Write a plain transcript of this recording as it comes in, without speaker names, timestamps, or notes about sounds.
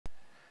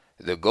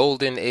The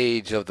Golden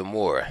Age of the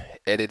Moor,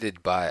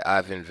 edited by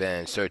Ivan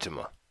van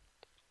Sertima.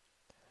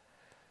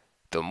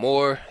 The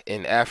Moor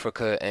in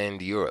Africa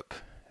and Europe,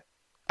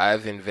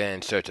 Ivan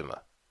van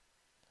Sertima.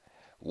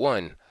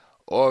 1.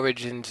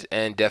 Origins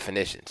and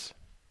definitions.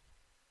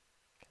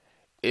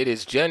 It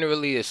is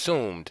generally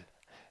assumed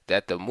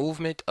that the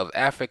movement of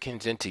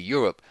Africans into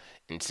Europe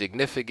in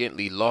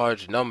significantly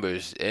large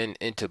numbers and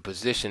into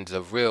positions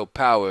of real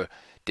power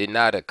did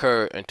not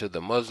occur until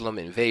the Muslim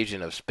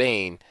invasion of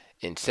Spain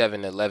in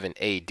 711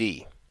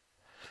 AD.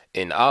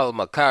 In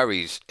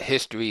al-Makari's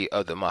History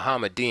of the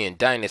Mohammedan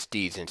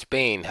Dynasties in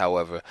Spain,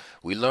 however,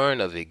 we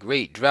learn of a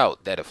great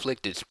drought that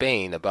afflicted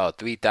Spain about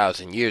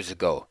 3,000 years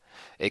ago,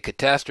 a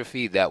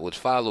catastrophe that was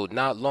followed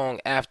not long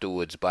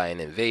afterwards by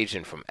an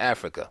invasion from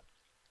Africa.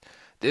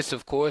 This,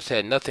 of course,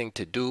 had nothing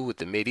to do with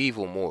the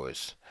medieval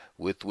Moors,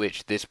 with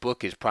which this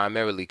book is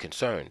primarily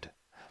concerned,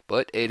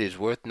 but it is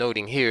worth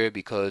noting here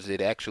because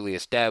it actually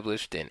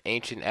established an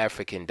ancient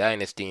African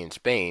dynasty in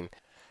Spain,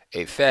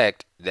 a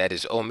fact that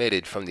is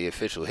omitted from the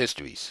official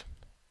histories.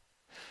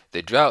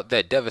 The drought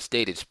that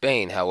devastated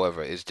Spain,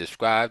 however, is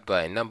described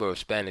by a number of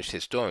Spanish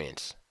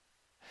historians.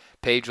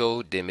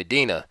 Pedro de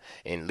Medina,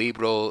 in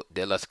Libro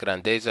de las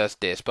Grandezas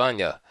de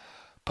España,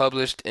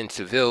 published in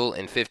Seville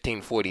in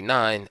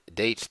 1549,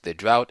 dates the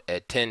drought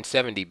at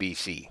 1070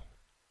 BC.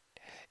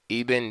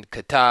 Ibn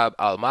Khattab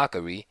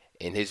al-Makari,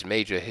 in his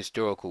major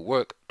historical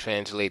work,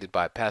 translated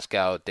by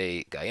Pascal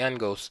de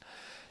Gallegos,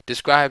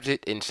 describes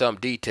it in some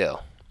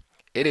detail.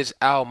 It is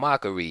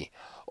al-Makari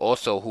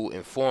also who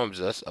informs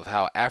us of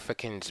how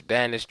Africans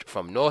banished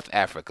from North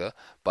Africa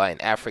by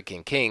an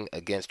African king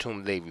against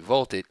whom they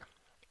revolted,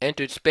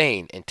 entered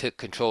Spain and took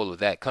control of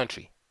that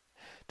country.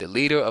 The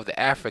leader of the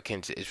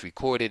Africans is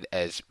recorded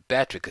as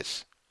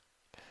Batricus.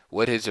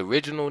 What his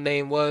original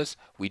name was,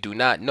 we do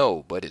not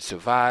know, but it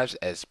survives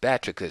as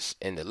Batricus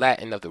in the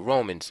Latin of the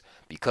Romans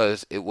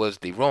because it was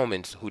the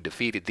Romans who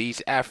defeated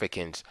these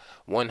Africans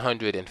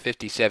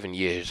 157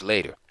 years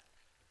later.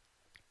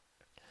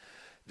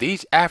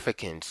 These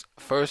Africans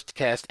first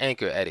cast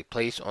anchor at a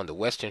place on the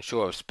western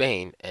shore of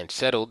Spain and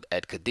settled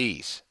at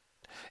Cadiz.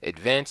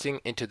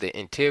 Advancing into the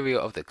interior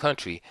of the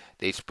country,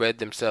 they spread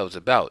themselves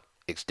about,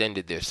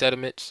 extended their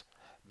settlements,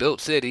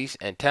 built cities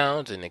and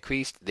towns, and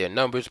increased their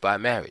numbers by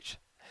marriage.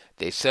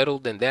 They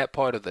settled in that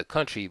part of the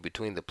country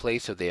between the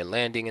place of their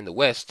landing in the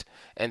west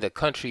and the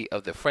country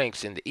of the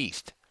Franks in the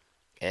east,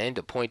 and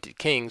appointed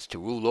kings to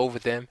rule over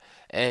them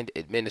and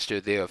administer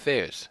their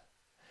affairs.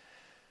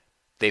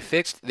 They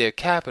fixed their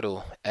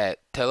capital at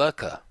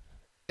Italica,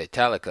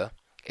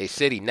 a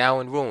city now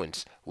in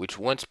ruins, which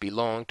once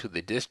belonged to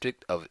the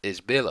district of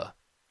Isbila,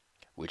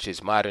 which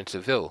is modern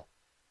Seville.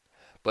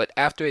 But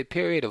after a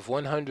period of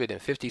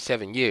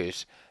 157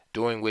 years,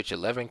 during which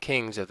 11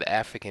 kings of the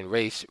African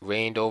race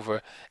reigned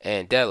over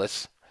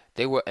Andalus,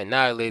 they were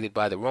annihilated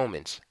by the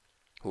Romans,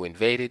 who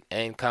invaded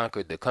and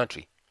conquered the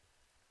country.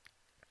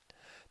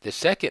 The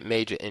second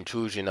major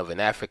intrusion of an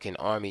African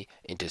army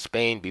into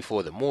Spain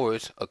before the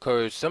Moors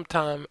occurs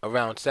sometime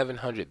around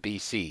 700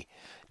 BC,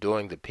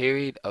 during the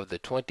period of the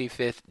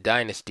 25th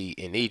dynasty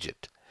in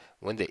Egypt,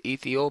 when the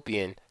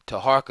Ethiopian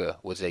Taharka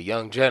was a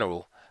young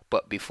general,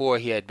 but before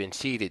he had been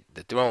ceded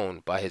the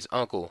throne by his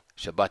uncle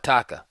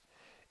Shabataka.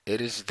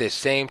 It is this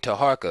same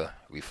Taharka,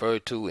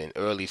 referred to in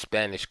early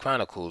Spanish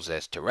chronicles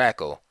as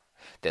Tarraco,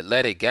 that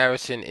led a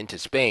garrison into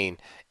Spain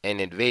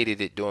and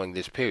invaded it during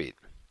this period.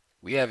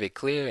 We have a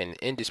clear and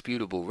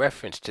indisputable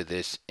reference to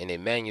this in a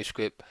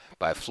manuscript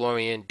by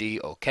Florian de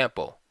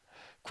Ocampo,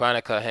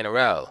 Chronica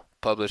General,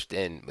 published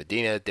in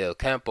Medina del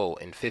Campo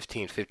in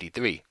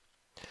 1553.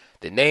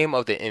 The name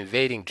of the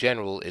invading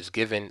general is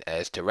given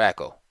as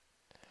Tarraco.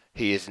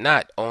 He is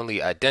not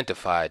only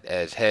identified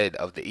as head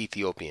of the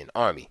Ethiopian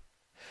army.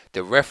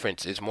 The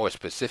reference is more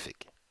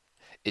specific.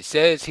 It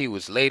says he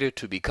was later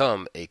to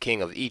become a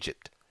king of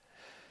Egypt.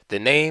 The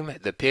name,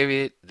 the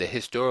period, the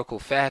historical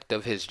fact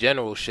of his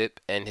generalship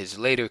and his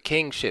later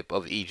kingship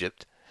of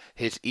Egypt,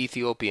 his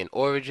Ethiopian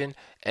origin,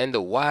 and the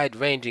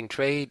wide-ranging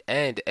trade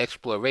and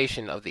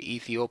exploration of the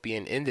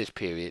Ethiopian in this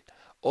period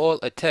all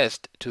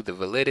attest to the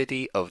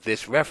validity of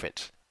this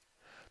reference.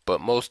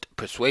 But most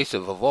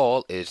persuasive of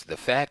all is the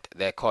fact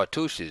that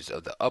cartouches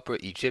of the Upper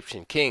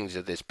Egyptian kings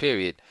of this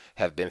period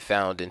have been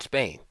found in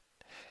Spain.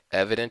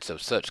 Evidence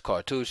of such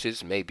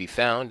cartouches may be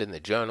found in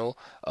the Journal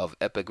of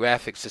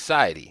Epigraphic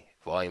Society,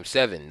 Volume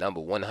 7, number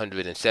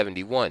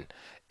 171,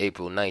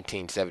 April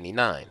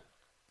 1979.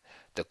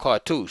 The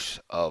cartouche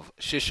of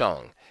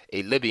Shishong,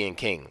 a Libyan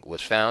king,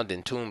 was found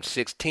in Tomb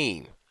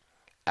 16,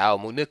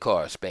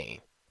 Al-Munikar, Spain.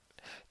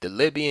 The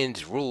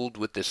Libyans ruled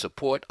with the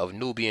support of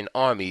Nubian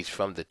armies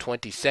from the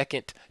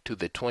 22nd to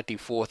the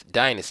 24th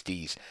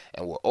dynasties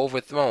and were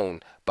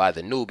overthrown by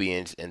the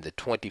Nubians in the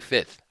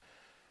 25th.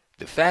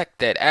 The fact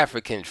that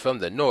Africans from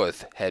the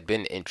north had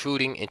been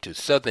intruding into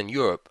southern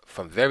Europe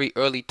from very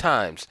early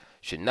times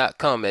should not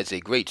come as a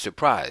great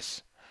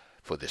surprise,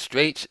 for the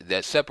straits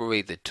that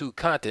separate the two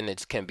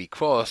continents can be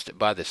crossed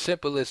by the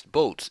simplest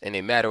boats in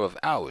a matter of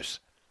hours.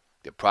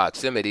 The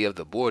proximity of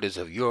the borders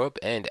of Europe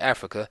and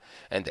Africa,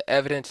 and the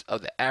evidence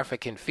of the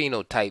African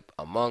phenotype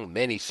among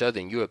many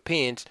southern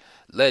Europeans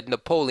led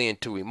Napoleon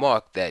to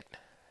remark that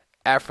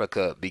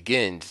Africa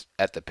begins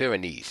at the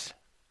Pyrenees.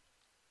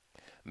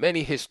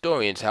 Many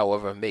historians,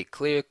 however, make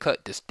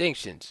clear-cut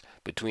distinctions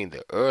between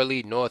the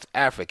early North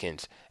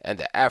Africans and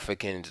the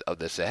Africans of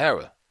the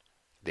Sahara.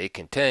 They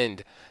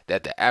contend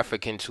that the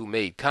Africans who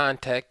made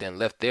contact and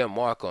left their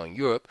mark on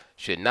Europe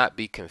should not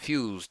be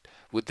confused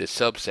with the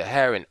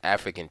sub-Saharan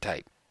African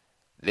type.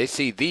 They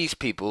see these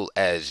people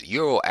as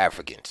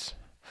Euro-Africans,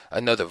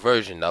 another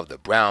version of the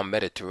brown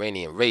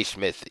Mediterranean race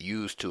myth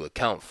used to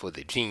account for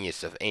the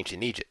genius of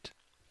ancient Egypt.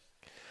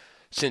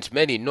 Since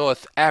many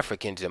North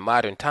Africans in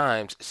modern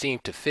times seem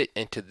to fit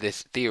into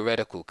this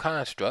theoretical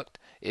construct,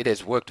 it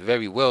has worked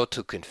very well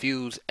to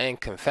confuse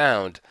and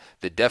confound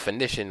the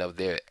definition of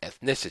their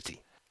ethnicity.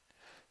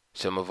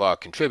 Some of our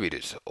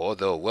contributors,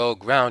 although well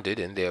grounded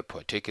in their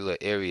particular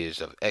areas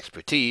of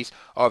expertise,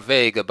 are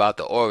vague about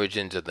the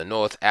origins of the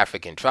North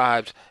African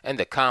tribes and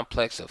the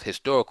complex of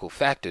historical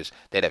factors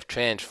that have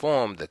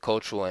transformed the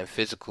cultural and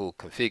physical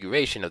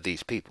configuration of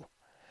these people.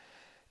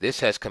 This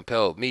has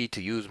compelled me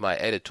to use my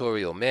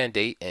editorial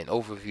mandate and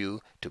overview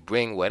to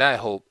bring what I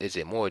hope is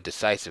a more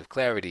decisive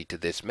clarity to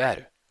this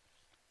matter.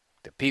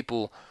 The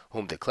people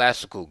whom the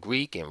classical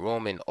Greek and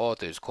Roman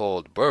authors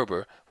called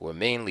Berber were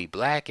mainly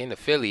black and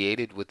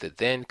affiliated with the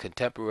then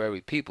contemporary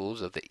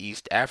peoples of the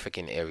East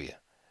African area.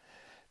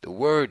 The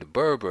word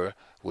Berber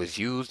was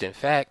used in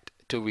fact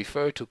to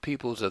refer to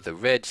peoples of the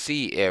Red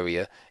Sea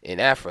area in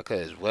Africa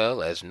as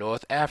well as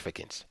North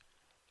Africans.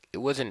 It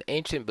was an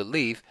ancient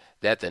belief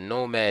that the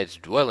nomads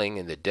dwelling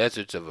in the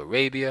deserts of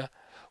Arabia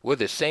were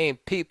the same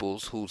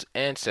peoples whose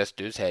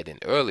ancestors had in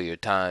earlier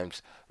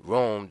times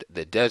roamed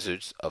the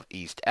deserts of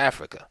East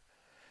Africa.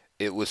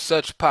 It was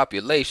such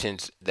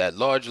populations that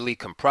largely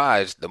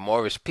comprised the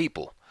Moorish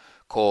people,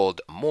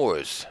 called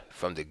Moors,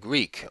 from the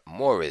Greek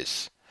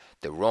Moris,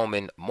 the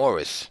Roman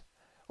Moris,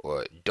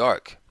 or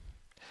dark,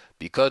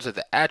 because of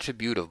the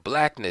attribute of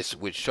blackness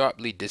which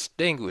sharply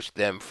distinguished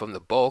them from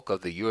the bulk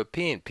of the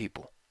European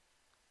people.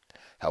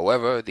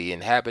 However, the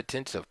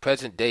inhabitants of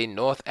present-day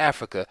North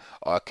Africa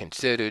are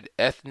considered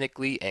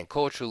ethnically and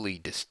culturally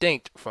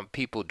distinct from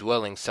people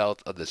dwelling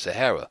south of the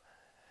Sahara.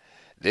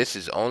 This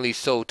is only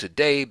so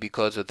today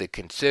because of the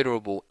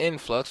considerable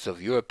influx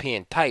of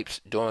European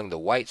types during the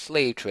white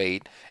slave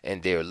trade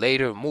and their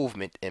later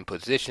movement in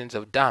positions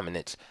of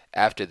dominance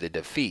after the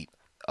defeat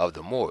of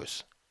the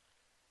Moors.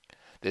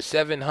 The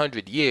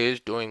 700 years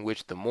during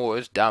which the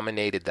Moors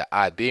dominated the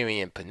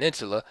Iberian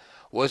Peninsula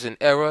was an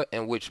era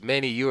in which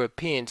many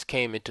Europeans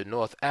came into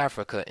North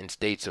Africa in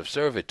states of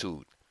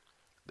servitude.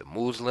 The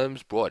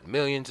Muslims brought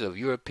millions of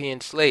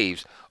European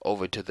slaves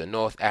over to the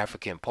North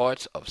African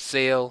parts of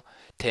Sale,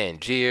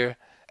 Tangier,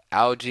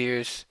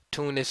 Algiers,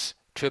 Tunis,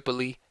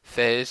 Tripoli,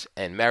 Fez,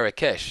 and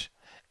Marrakesh,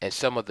 and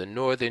some of the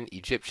northern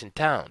Egyptian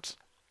towns.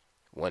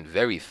 One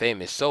very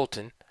famous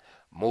sultan,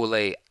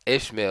 Moulay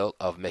Ismail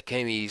of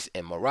Mequinez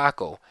in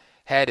Morocco,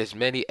 had as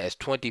many as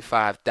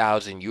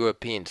 25,000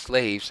 European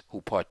slaves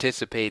who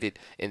participated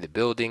in the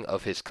building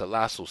of his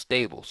colossal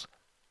stables.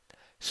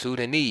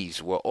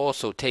 Sudanese were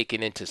also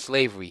taken into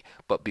slavery,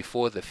 but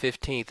before the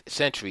 15th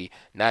century,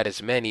 not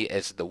as many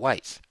as the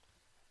whites.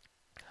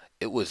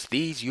 It was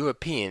these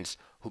Europeans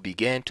who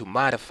began to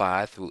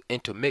modify through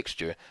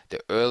intermixture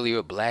the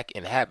earlier black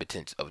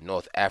inhabitants of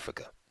North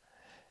Africa.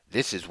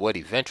 This is what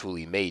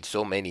eventually made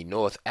so many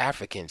North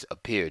Africans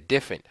appear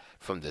different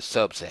from the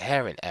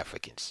sub-Saharan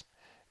Africans.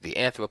 The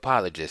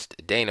anthropologist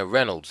Dana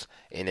Reynolds,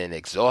 in an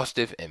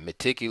exhaustive and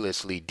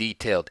meticulously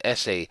detailed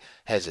essay,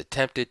 has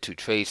attempted to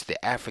trace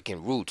the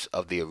African roots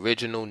of the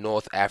original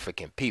North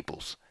African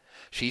peoples.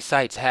 She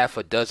cites half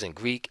a dozen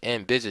Greek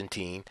and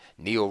Byzantine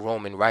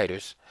Neo-Roman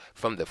writers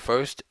from the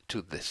 1st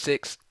to the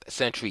 6th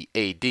century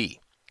A.D.,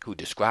 who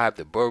describe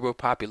the Berber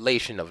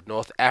population of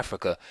North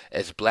Africa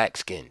as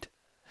black-skinned.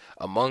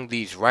 Among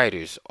these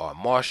writers are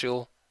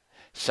Martial,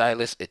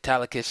 Silas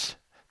Italicus,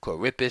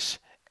 Corippus,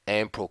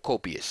 and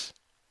Procopius.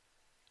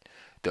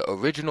 The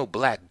original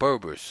black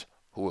Berbers,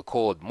 who were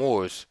called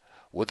Moors,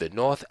 were the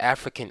North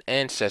African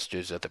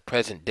ancestors of the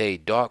present-day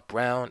dark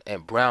brown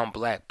and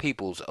brown-black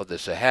peoples of the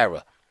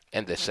Sahara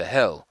and the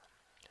Sahel,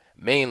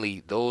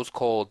 mainly those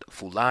called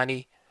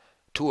Fulani,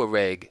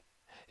 Tuareg,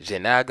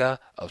 Zenaga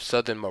of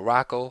southern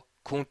Morocco,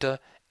 Kunta,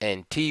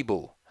 and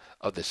Tibu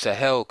of the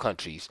Sahel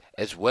countries,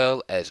 as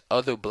well as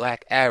other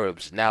black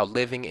Arabs now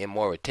living in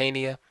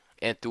Mauritania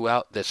and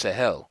throughout the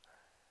Sahel.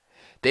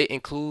 They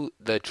include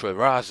the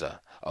Treraza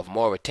of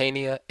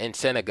Mauritania and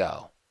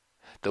Senegal,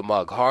 the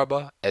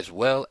Maghraba, as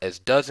well as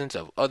dozens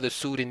of other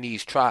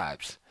Sudanese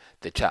tribes,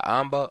 the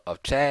Cha'amba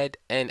of Chad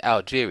and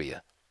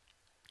Algeria.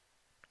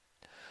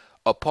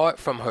 Apart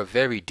from her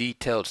very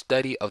detailed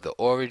study of the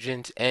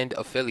origins and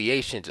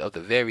affiliations of the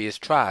various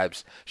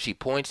tribes, she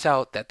points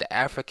out that the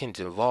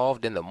Africans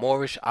involved in the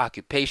Moorish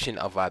occupation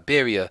of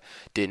Iberia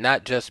did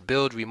not just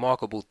build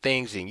remarkable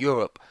things in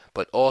Europe,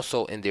 but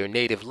also in their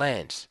native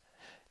lands.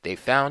 They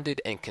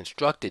founded and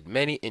constructed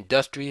many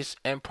industrious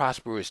and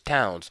prosperous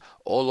towns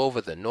all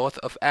over the north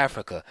of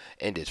Africa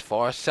and as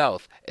far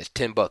south as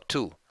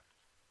Timbuktu.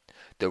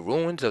 The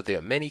ruins of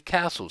their many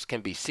castles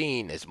can be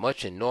seen as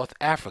much in North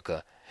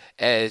Africa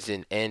as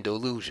in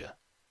Andalusia.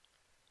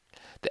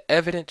 The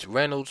evidence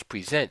Reynolds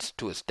presents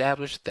to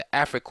establish the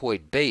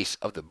Africoid base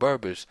of the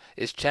Berbers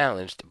is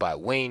challenged by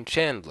Wayne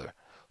Chandler,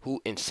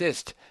 who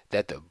insists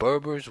that the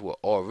Berbers were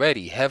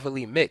already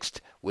heavily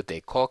mixed with a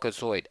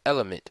Caucasoid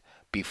element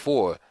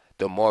before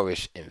the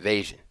Moorish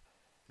invasion.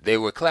 They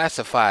were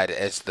classified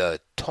as the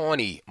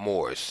tawny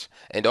Moors,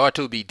 and are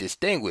to be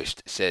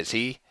distinguished, says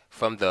he,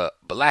 from the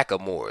blacker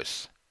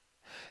Moors.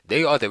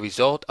 They are the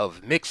result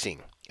of mixing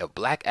of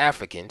black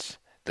Africans,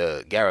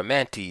 the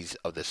Garamantes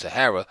of the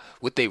Sahara,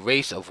 with a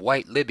race of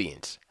white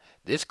Libyans.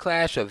 This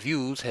clash of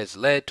views has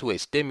led to a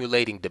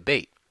stimulating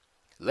debate.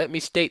 Let me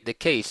state the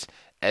case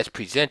as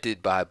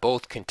presented by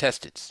both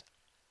contestants.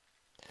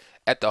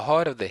 At the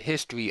heart of the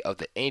history of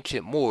the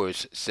ancient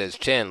Moors, says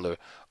Chandler,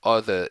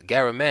 are the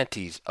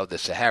Garamantes of the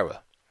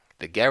Sahara.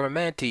 The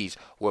Garamantes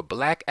were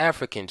black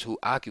Africans who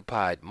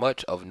occupied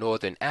much of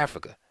northern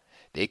Africa.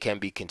 They can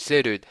be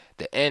considered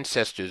the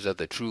ancestors of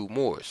the true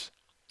Moors.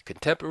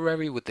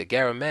 Contemporary with the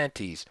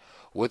Garamantes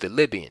were the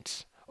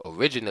Libyans.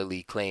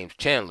 Originally, claims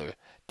Chandler,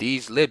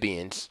 these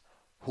Libyans,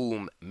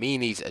 whom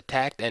Menes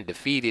attacked and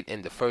defeated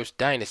in the first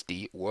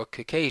dynasty, were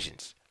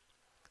Caucasians.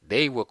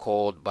 They were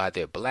called by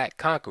their black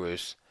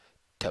conquerors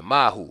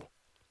Tamahu.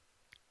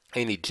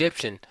 In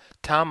Egyptian,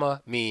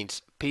 Tama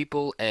means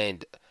people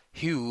and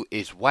hue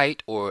is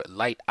white or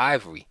light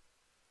ivory.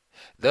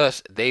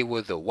 Thus, they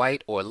were the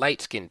white or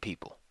light-skinned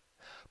people.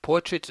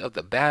 Portraits of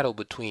the battle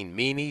between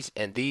Menes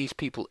and these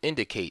people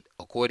indicate,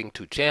 according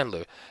to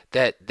Chandler,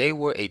 that they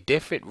were a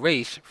different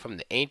race from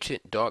the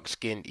ancient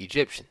dark-skinned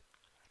Egyptian.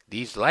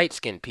 These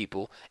light-skinned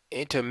people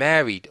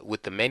intermarried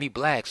with the many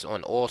blacks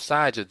on all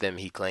sides of them,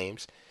 he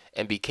claims,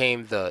 and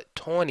became the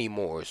tawny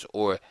Moors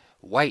or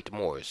white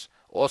Moors,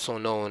 also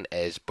known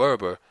as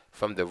Berber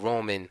from the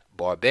Roman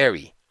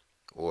barbari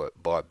or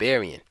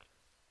barbarian.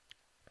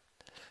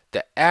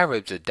 The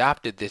Arabs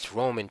adopted this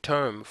Roman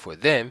term for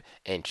them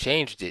and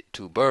changed it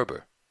to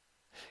Berber.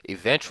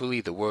 Eventually,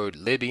 the word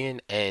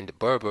Libyan and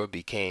Berber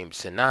became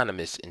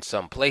synonymous in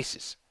some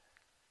places.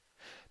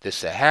 The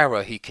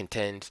Sahara, he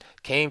contends,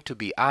 came to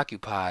be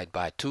occupied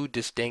by two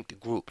distinct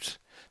groups,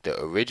 the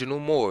original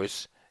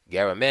Moors,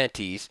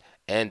 Garamantes,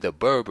 and the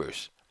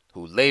Berbers,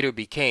 who later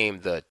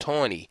became the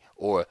tawny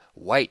or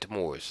white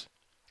Moors.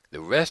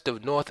 The rest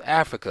of North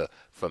Africa,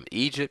 from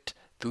Egypt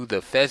through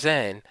the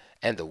Fezzan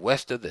and the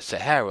west of the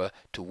Sahara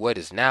to what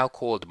is now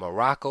called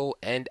Morocco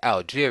and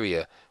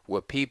Algeria,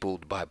 were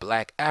peopled by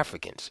black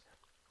Africans,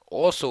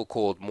 also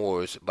called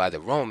Moors by the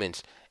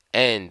Romans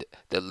and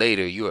the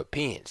later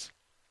Europeans.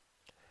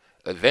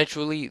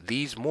 Eventually,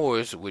 these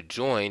Moors were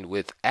joined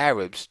with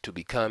Arabs to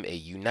become a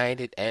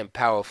united and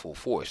powerful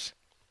force.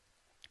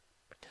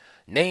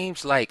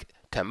 Names like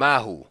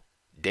Tamahu,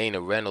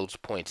 Dana Reynolds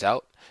points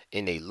out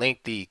in a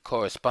lengthy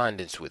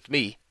correspondence with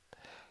me,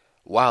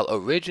 while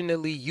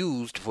originally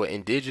used for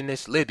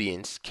indigenous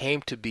Libyans,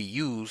 came to be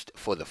used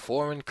for the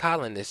foreign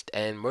colonists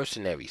and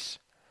mercenaries.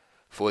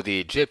 For the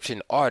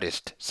Egyptian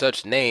artist,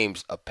 such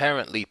names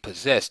apparently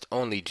possessed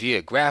only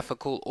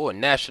geographical or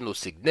national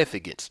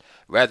significance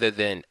rather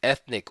than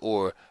ethnic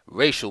or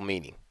racial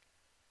meaning.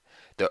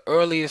 The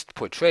earliest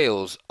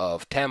portrayals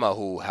of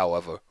Tamahu,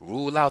 however,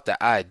 rule out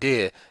the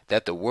idea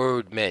that the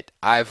word meant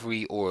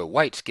ivory or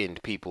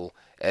white-skinned people,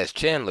 as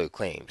Chandler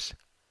claims.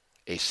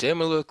 A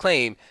similar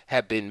claim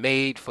had been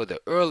made for the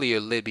earlier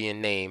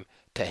Libyan name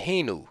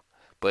Tahinu,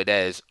 but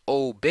as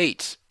O.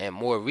 Bates and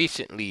more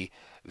recently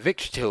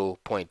Vichtil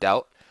point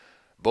out,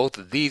 both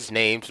of these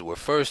names were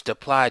first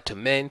applied to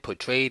men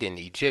portrayed in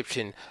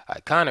Egyptian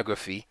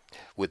iconography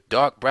with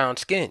dark brown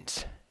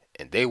skins,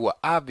 and they were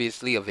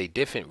obviously of a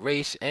different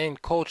race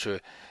and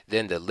culture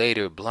than the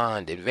later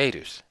blonde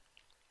invaders.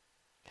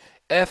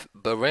 F.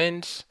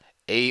 Behrens,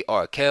 A.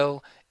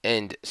 Arkell,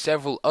 and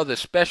several other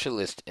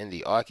specialists in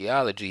the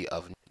archaeology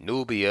of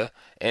Nubia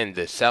and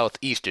the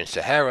southeastern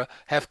Sahara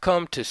have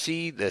come to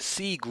see the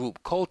C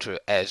group culture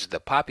as the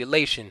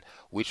population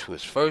which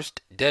was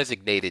first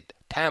designated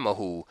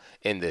Tamahu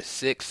in the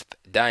 6th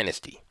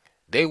dynasty.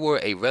 They were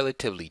a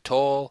relatively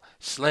tall,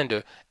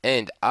 slender,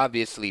 and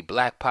obviously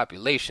black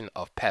population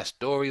of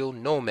pastoral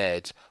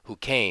nomads who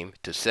came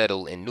to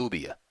settle in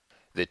Nubia.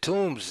 The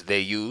tombs they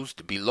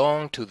used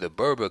belonged to the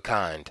Berber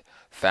kind,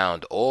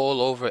 found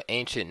all over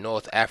ancient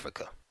North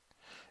Africa.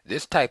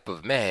 This type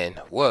of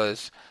man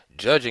was,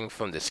 judging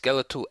from the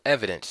skeletal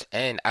evidence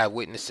and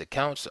eyewitness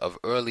accounts of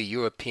early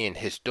European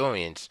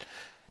historians,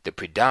 the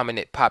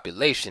predominant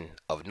population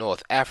of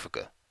North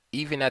Africa,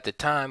 even at the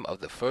time of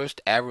the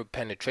first Arab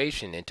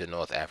penetration into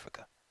North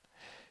Africa.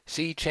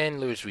 See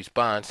Chandler's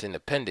response in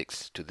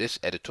appendix to this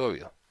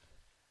editorial.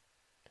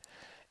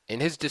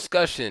 In his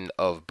discussion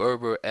of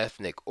Berber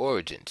ethnic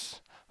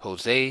origins,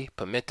 Jose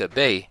Pimenta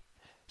Bay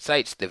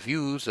cites the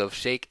views of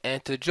Sheikh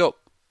Anta Diop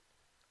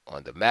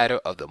on the matter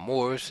of the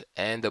Moors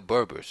and the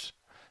Berbers.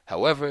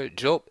 However,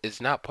 Job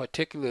is not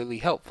particularly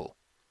helpful.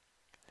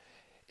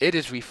 It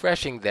is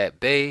refreshing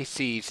that Bey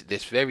sees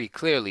this very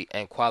clearly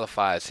and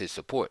qualifies his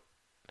support.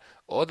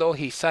 Although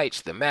he cites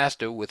the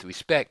master with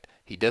respect,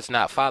 he does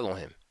not follow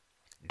him.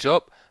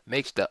 Job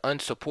makes the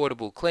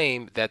unsupportable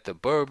claim that the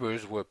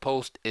Berbers were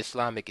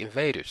post-Islamic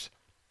invaders.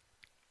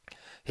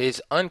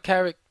 His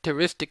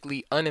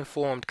uncharacteristically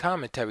uninformed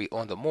commentary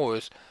on the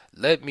Moors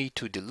led me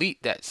to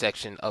delete that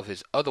section of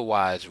his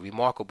otherwise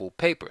remarkable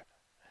paper,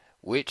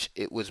 which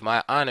it was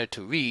my honor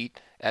to read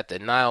at the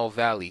Nile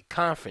Valley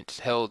Conference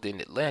held in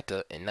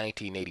Atlanta in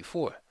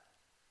 1984.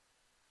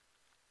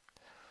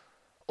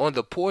 On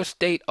the poor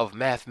state of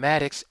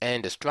mathematics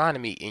and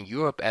astronomy in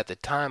Europe at the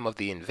time of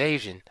the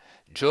invasion,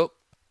 Job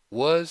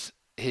was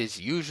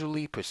his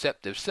usually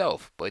perceptive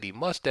self, but he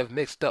must have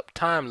mixed up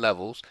time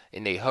levels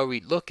in a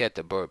hurried look at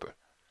the Berber.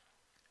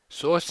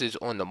 Sources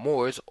on the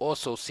Moors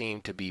also seem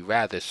to be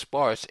rather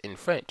sparse in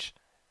French.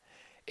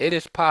 It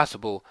is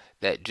possible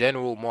that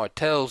General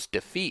Martel's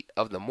defeat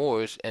of the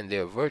Moors and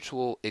their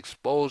virtual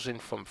expulsion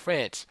from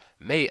France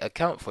may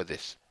account for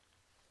this.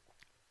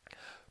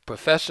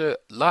 Professor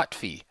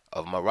Lotfi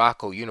of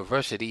Morocco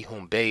University,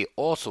 whom Bey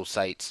also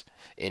cites,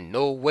 in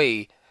no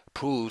way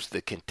proves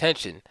the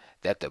contention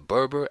that the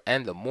Berber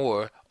and the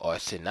Moor are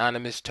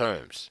synonymous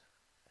terms.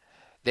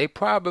 They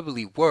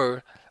probably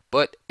were,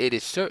 but it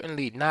is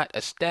certainly not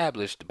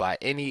established by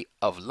any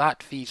of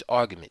Lotfi's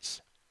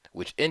arguments,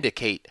 which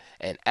indicate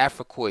an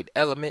Africoid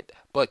element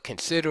but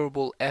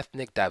considerable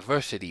ethnic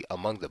diversity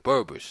among the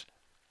Berbers.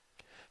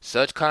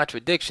 Such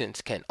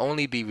contradictions can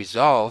only be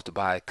resolved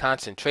by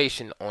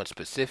concentration on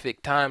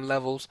specific time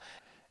levels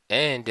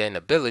and an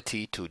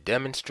ability to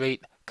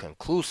demonstrate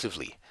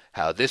conclusively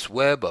how this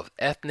web of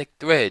ethnic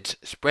threads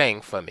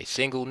sprang from a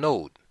single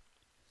node.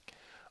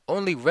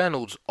 Only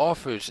Reynolds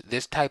offers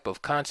this type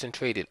of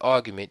concentrated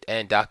argument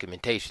and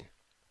documentation.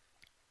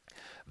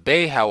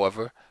 Bey,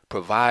 however,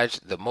 provides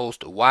the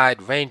most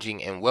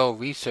wide-ranging and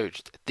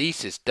well-researched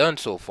thesis done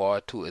so far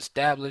to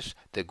establish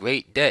the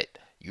great debt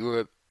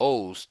Europe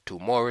owes to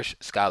Moorish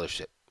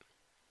scholarship.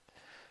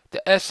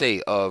 The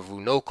essay of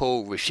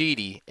Runoko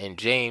Rashidi and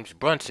James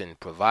Brunson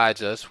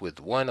provides us with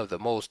one of the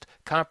most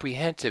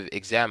comprehensive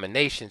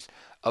examinations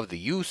of the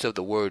use of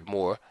the word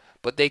Moor,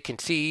 but they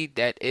concede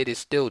that it is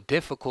still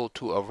difficult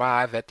to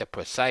arrive at the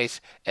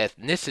precise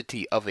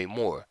ethnicity of a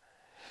Moor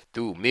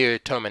through mere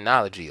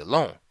terminology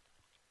alone.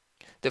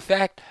 The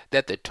fact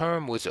that the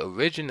term was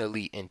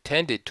originally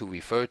intended to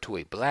refer to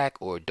a black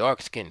or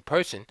dark-skinned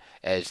person,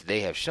 as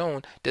they have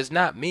shown, does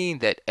not mean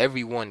that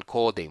everyone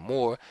called a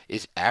Moor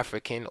is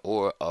African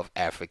or of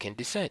African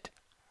descent.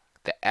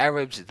 The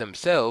Arabs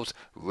themselves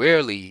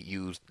rarely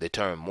used the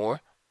term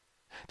Moor.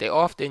 They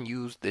often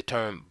used the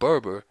term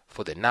Berber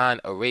for the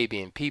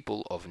non-Arabian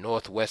people of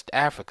northwest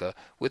Africa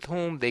with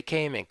whom they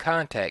came in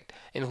contact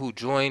and who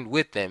joined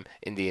with them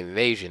in the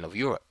invasion of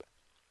Europe.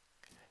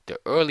 The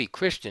early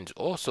Christians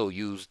also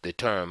used the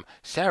term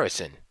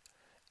Saracen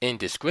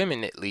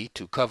indiscriminately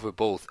to cover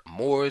both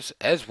Moors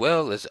as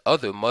well as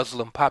other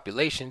Muslim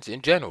populations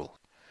in general.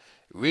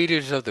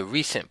 Readers of the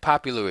recent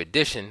popular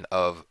edition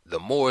of The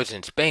Moors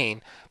in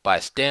Spain by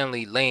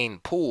Stanley Lane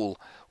Poole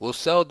will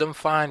seldom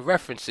find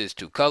references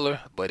to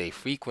color, but a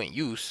frequent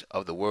use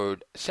of the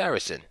word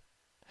Saracen.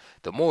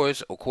 The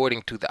Moors,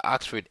 according to the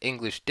Oxford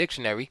English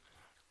Dictionary,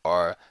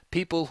 are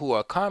people who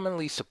are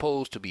commonly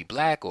supposed to be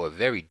black or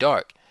very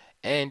dark,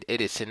 and it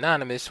is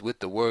synonymous with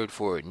the word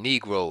for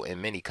Negro in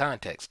many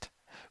contexts.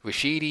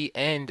 Rashidi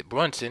and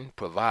Brunson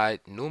provide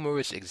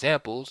numerous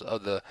examples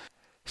of the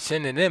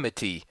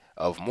synonymity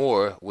of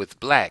Moor with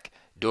black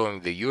during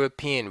the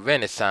European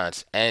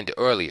Renaissance and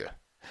earlier.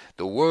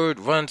 The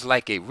word runs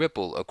like a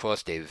ripple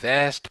across a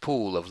vast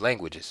pool of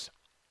languages.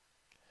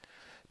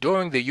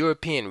 During the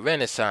European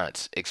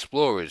Renaissance,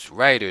 explorers,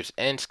 writers,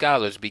 and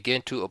scholars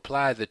began to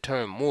apply the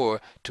term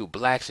Moor to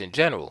blacks in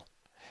general.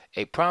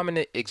 A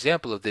prominent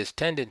example of this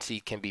tendency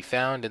can be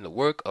found in the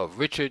work of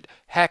Richard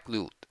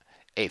Hakluyt,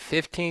 a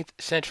 15th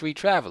century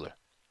traveler.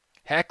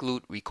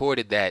 Hakluyt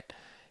recorded that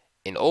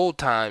in old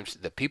times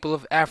the people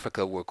of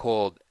Africa were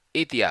called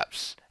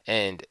Ethiops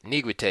and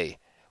Negrite,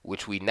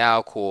 which we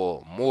now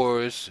call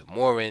Moors,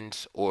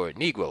 Morans, or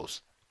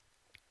Negroes.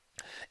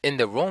 In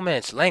the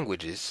Romance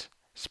languages,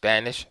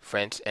 Spanish,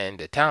 French,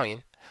 and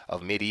Italian,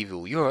 of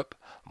medieval Europe,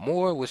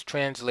 Moor was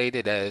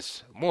translated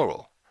as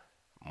Moro,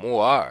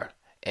 Moar,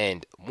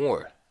 and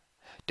Moor.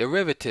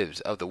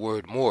 Derivatives of the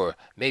word Moor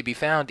may be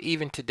found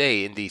even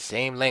today in these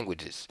same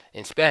languages.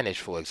 In Spanish,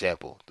 for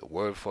example, the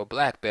word for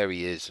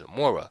blackberry is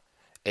mora,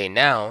 a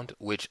noun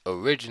which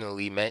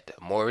originally meant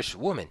Moorish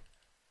woman.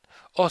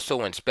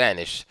 Also in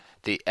Spanish,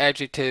 the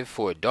adjective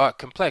for dark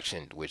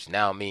complexioned, which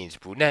now means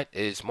brunette,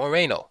 is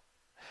moreno.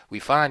 We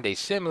find a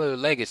similar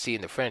legacy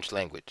in the French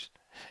language.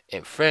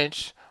 In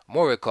French,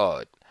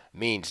 moricard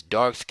means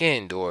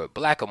dark-skinned or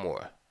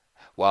blackamoor,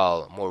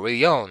 while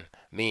morillon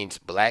means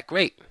black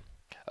grape.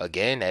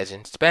 Again, as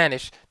in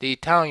Spanish, the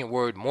Italian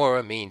word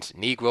mora means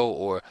Negro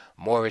or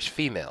Moorish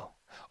female.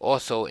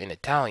 Also in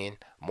Italian,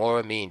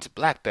 mora means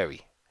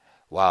blackberry,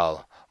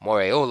 while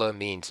moreola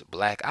means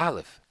black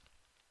olive.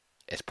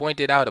 As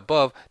pointed out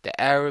above, the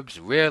Arabs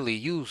rarely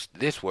used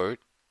this word.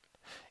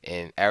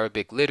 In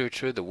Arabic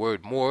literature, the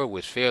word Moor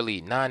was fairly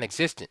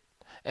non-existent,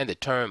 and the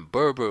term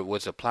Berber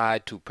was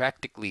applied to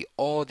practically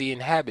all the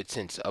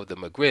inhabitants of the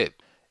Maghreb,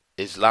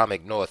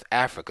 Islamic North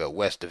Africa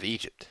west of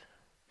Egypt.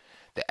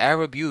 The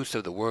Arab use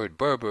of the word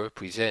Berber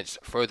presents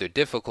further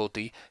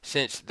difficulty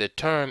since the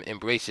term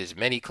embraces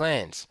many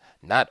clans,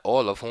 not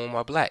all of whom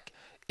are black.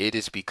 It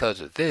is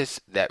because of this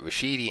that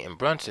Rashidi and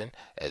Brunson,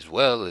 as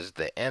well as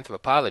the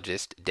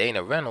anthropologist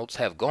Dana Reynolds,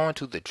 have gone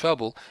to the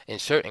trouble in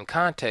certain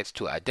contexts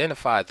to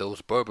identify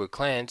those Berber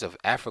clans of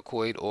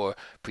Africoid or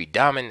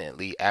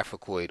predominantly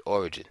Africoid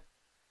origin.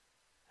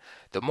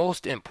 The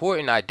most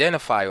important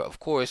identifier, of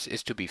course,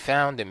 is to be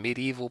found in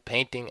medieval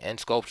painting and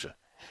sculpture.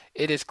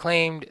 It is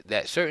claimed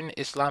that certain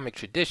Islamic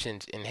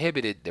traditions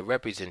inhibited the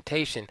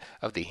representation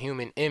of the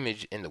human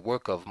image in the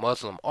work of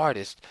Muslim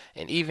artists,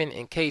 and even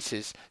in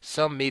cases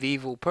some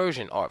medieval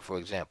Persian art, for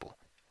example,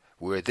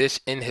 where this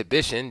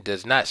inhibition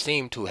does not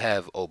seem to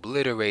have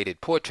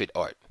obliterated portrait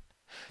art.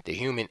 The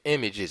human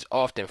image is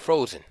often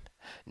frozen,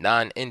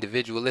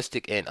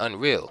 non-individualistic, and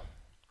unreal.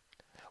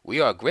 We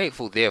are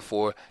grateful,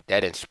 therefore,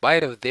 that in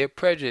spite of their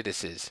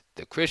prejudices,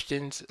 the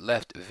Christians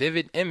left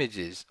vivid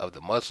images of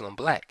the Muslim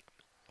black.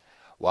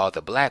 While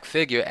the black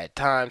figure at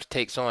times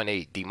takes on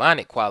a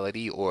demonic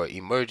quality or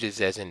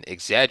emerges as an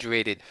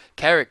exaggerated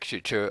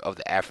caricature of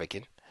the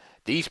African,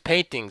 these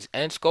paintings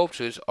and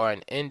sculptures are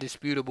an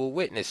indisputable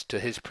witness to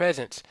his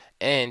presence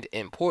and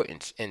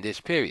importance in this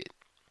period.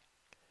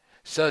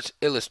 Such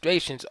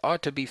illustrations are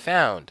to be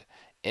found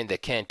in the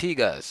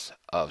Cantigas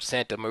of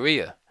Santa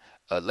Maria,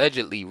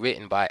 allegedly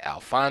written by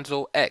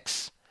Alfonso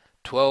X,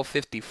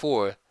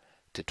 1254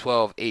 to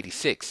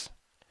 1286.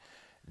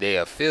 They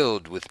are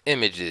filled with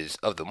images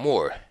of the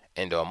Moor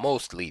and are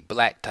mostly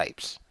black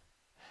types.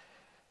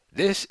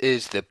 This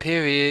is the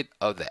period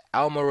of the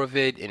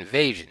Almoravid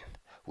invasion,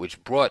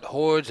 which brought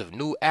hordes of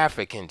new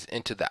Africans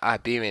into the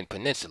Iberian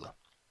Peninsula.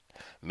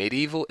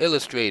 Medieval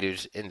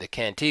illustrators in the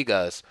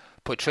Cantigas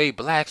portray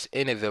blacks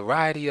in a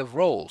variety of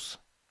roles,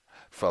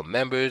 from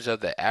members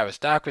of the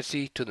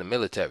aristocracy to the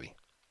military.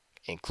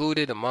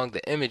 Included among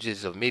the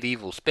images of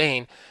medieval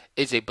Spain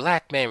is a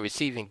black man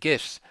receiving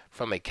gifts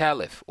from a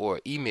caliph or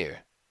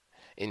emir.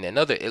 In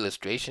another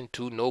illustration,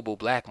 two noble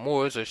black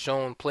Moors are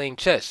shown playing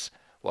chess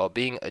while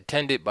being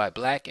attended by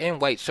black and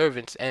white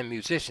servants and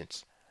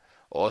musicians.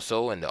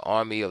 Also, in the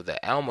army of the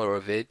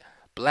Almoravid,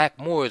 black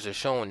Moors are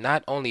shown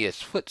not only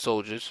as foot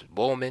soldiers,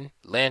 bowmen,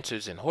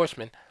 lancers, and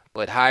horsemen,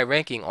 but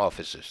high-ranking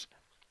officers.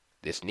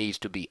 This needs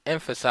to be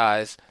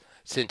emphasized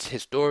since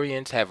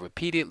historians have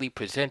repeatedly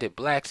presented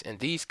blacks in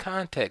these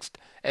contexts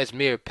as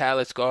mere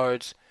palace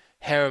guards,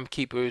 harem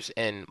keepers,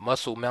 and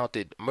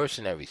muscle-mounted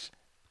mercenaries.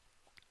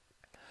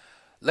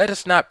 Let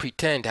us not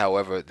pretend,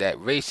 however, that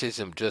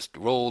racism just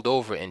rolled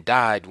over and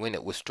died when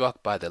it was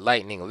struck by the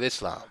lightning of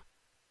Islam.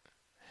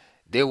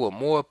 There were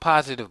more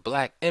positive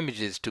black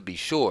images, to be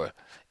sure,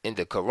 in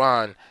the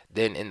Quran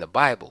than in the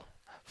Bible,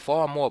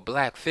 far more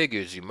black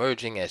figures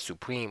emerging as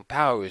supreme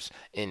powers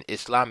in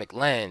Islamic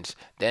lands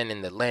than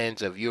in the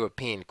lands of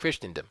European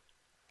Christendom.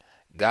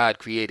 God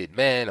created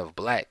man of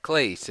black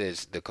clay,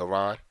 says the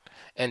Quran,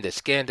 and the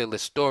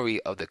scandalous story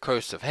of the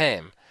curse of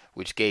Ham,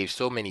 which gave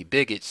so many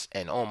bigots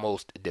an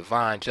almost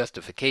divine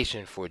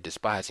justification for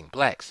despising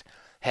blacks,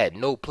 had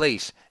no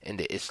place in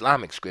the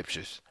Islamic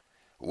scriptures.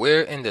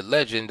 Where in the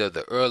legend of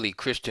the early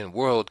Christian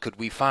world could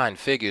we find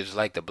figures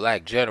like the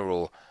black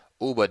general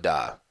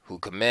Ubadah, who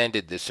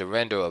commanded the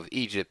surrender of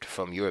Egypt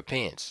from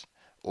Europeans,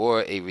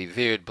 or a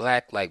revered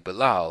black like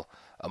Bilal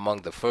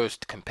among the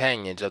first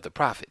companions of the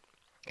Prophet,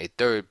 a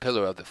third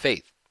pillar of the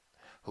faith,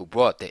 who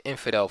brought the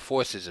infidel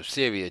forces of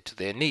Syria to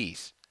their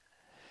knees?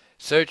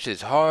 Search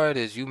as hard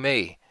as you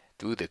may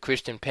through the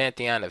Christian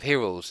pantheon of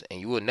heroes,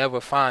 and you will never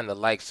find the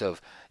likes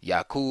of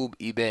Yaqub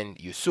ibn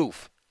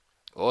Yusuf,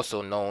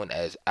 also known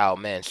as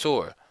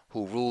Al-Mansur,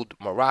 who ruled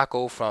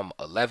Morocco from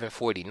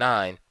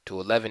 1149 to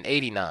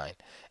 1189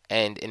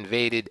 and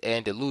invaded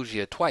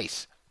Andalusia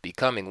twice,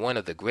 becoming one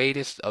of the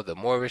greatest of the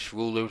Moorish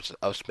rulers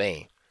of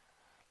Spain.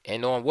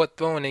 And on what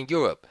throne in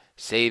Europe,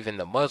 save in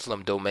the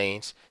Muslim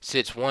domains,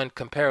 sits one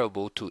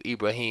comparable to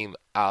Ibrahim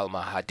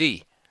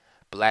al-Mahdi,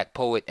 black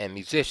poet and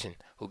musician,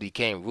 who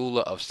became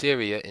ruler of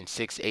Syria in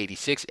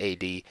 686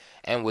 AD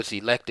and was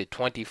elected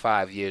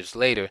 25 years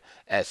later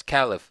as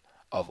Caliph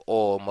of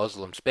all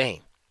Muslim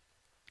Spain.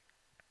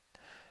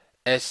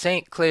 As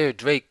St. Clair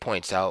Drake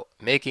points out,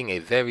 making a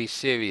very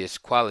serious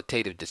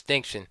qualitative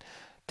distinction,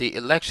 the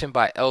election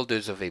by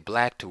elders of a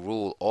black to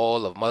rule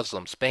all of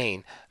Muslim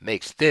Spain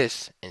makes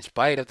this, in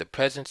spite of the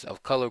presence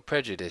of color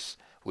prejudice,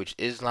 which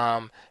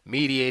Islam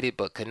mediated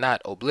but could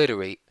not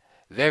obliterate,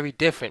 very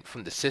different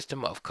from the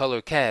system of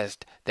color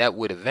caste that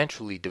would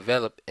eventually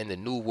develop in the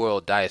New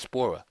World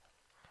diaspora.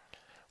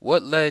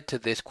 What led to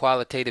this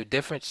qualitative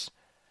difference?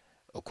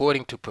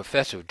 According to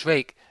Professor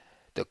Drake,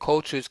 the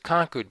cultures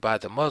conquered by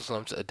the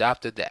Muslims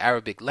adopted the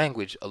Arabic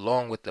language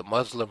along with the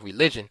Muslim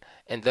religion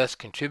and thus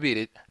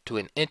contributed to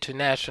an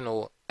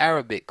international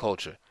Arabic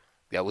culture.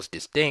 that was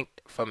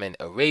distinct from an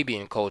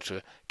Arabian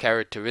culture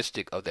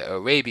characteristic of the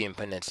Arabian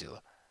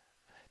Peninsula.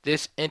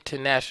 This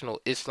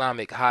international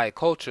Islamic high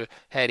culture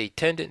had a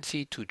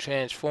tendency to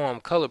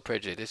transform color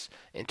prejudice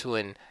into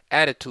an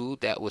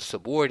attitude that was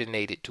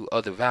subordinated to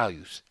other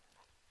values.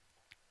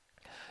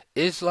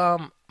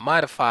 Islam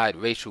modified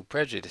racial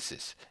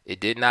prejudices. It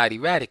did not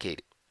eradicate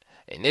it.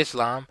 In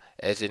Islam,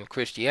 as in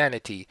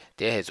Christianity,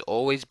 there has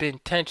always been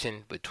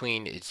tension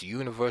between its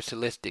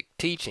universalistic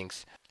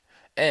teachings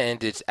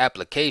and its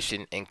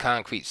application in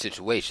concrete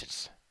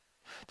situations.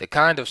 The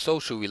kind of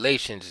social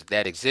relations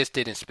that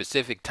existed in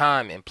specific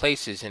time and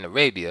places in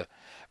Arabia,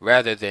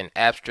 rather than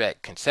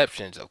abstract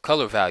conceptions of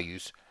color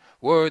values,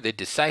 were the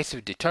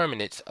decisive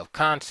determinants of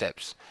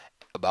concepts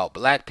about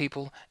black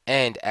people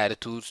and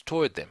attitudes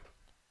toward them.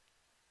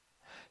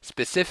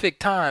 Specific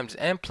times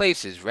and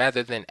places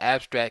rather than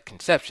abstract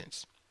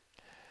conceptions.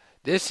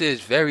 This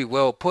is very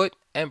well put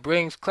and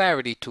brings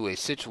clarity to a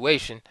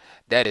situation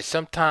that is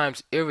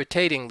sometimes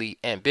irritatingly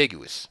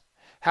ambiguous.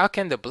 How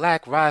can the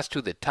black rise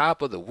to the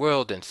top of the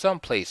world in some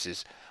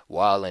places,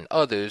 while in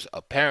others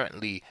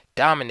apparently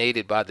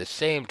dominated by the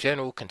same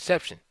general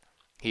conception?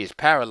 He is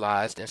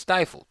paralyzed and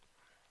stifled.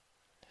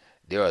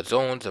 There are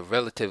zones of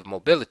relative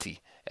mobility,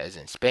 as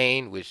in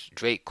Spain, which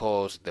Drake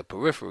calls the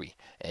periphery,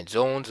 and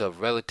zones of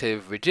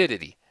relative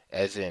rigidity,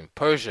 as in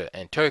Persia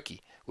and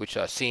Turkey, which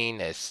are seen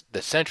as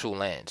the central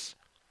lands.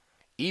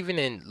 Even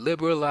in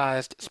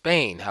liberalized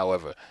Spain,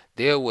 however,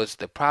 there was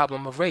the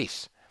problem of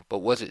race. But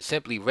was it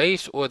simply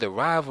race or the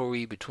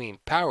rivalry between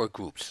power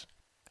groups?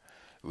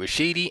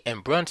 Rashidi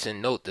and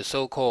Brunson note the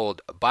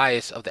so-called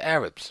bias of the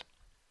Arabs.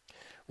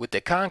 With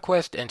the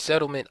conquest and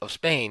settlement of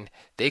Spain,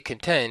 they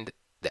contend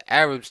the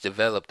Arabs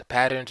developed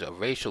patterns of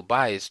racial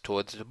bias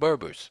towards the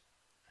Berbers.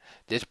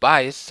 This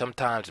bias,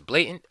 sometimes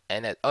blatant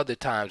and at other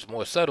times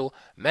more subtle,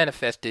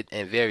 manifested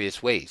in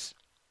various ways.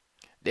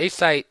 They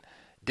cite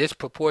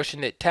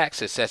disproportionate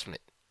tax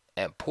assessment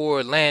and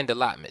poor land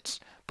allotments,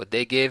 but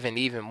they give an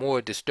even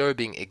more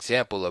disturbing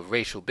example of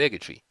racial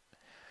bigotry.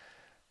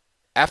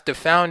 After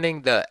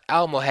founding the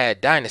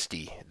Almohad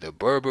dynasty, the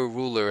Berber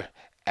ruler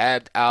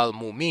Abd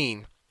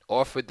al-Mumin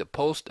offered the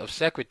post of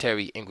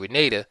secretary in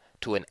Grenada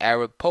to an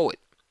Arab poet,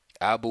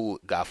 Abu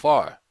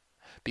Ghaffar.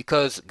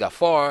 Because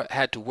Ghaffar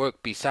had to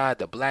work beside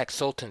the black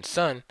sultan's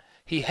son,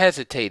 he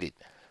hesitated,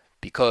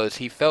 because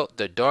he felt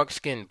the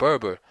dark-skinned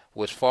Berber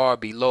was far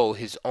below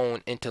his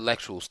own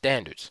intellectual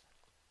standards.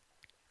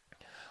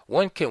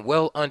 One can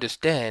well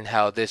understand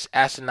how this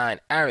asinine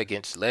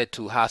arrogance led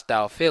to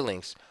hostile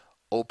feelings,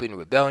 open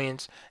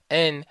rebellions,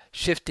 and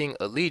shifting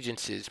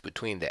allegiances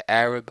between the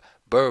Arab,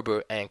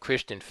 Berber, and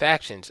Christian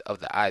factions of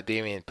the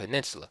Iberian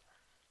Peninsula.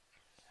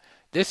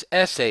 This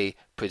essay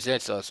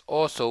presents us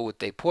also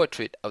with a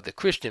portrait of the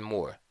Christian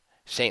Moor,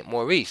 Saint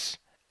Maurice,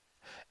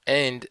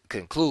 and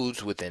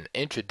concludes with an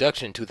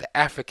introduction to the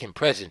African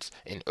presence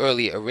in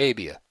early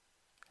Arabia,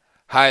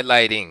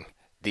 highlighting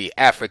the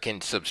African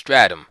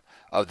substratum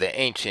of the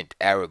ancient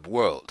Arab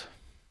world.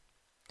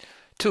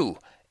 2.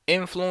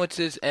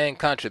 Influences and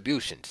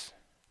contributions.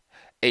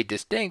 A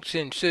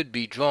distinction should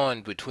be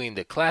drawn between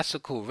the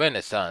classical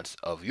Renaissance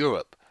of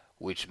Europe,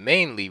 which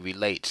mainly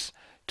relates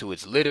to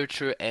its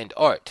literature and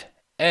art,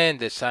 and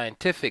the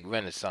scientific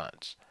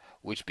Renaissance,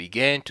 which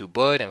began to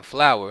bud and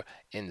flower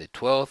in the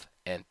 12th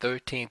and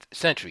 13th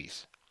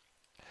centuries.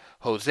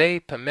 José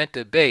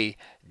Pimenta Bay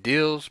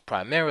deals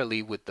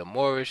primarily with the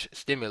Moorish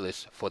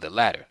stimulus for the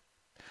latter.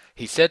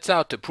 He sets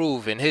out to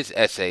prove in his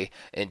essay,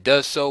 and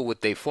does so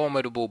with a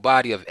formidable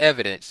body of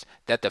evidence,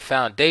 that the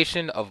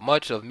foundation of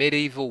much of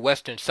medieval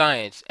Western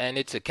science and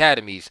its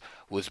academies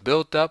was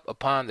built up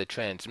upon the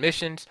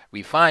transmissions,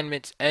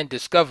 refinements, and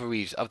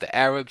discoveries of the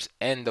Arabs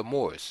and the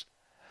Moors.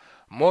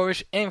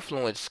 Moorish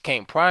influence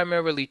came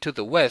primarily to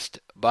the west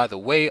by the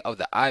way of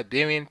the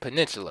Iberian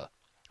Peninsula,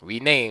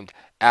 renamed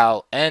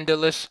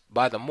Al-Andalus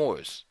by the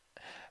Moors.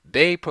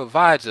 Bay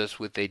provides us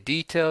with a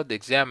detailed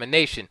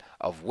examination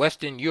of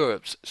Western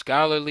Europe's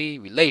scholarly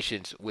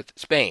relations with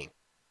Spain.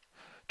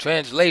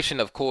 Translation,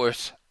 of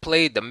course,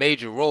 played the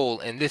major role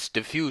in this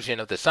diffusion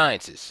of the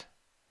sciences.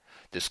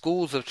 The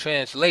schools of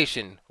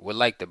translation were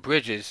like the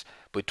bridges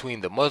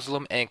between the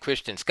Muslim and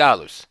Christian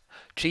scholars.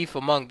 Chief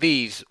among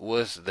these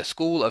was the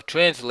school of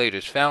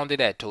translators founded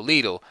at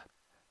Toledo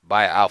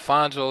by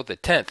Alfonso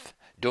X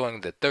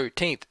during the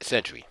 13th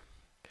century.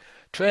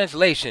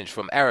 Translations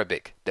from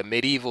Arabic, the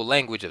medieval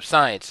language of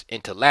science,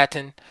 into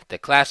Latin, the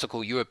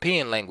classical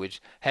European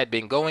language, had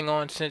been going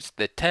on since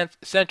the 10th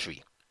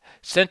century.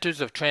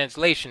 Centers of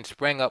translation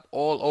sprang up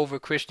all over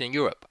Christian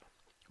Europe: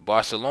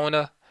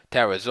 Barcelona,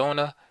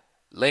 Tarazona,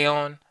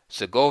 Leon,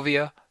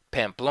 Segovia,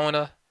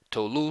 Pamplona,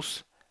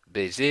 Toulouse,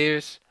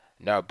 Béziers,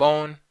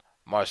 Narbonne,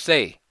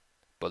 Marseille,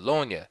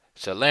 Bologna,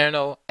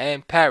 Salerno,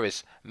 and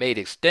Paris made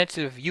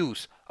extensive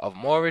use of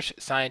Moorish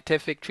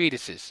scientific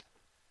treatises.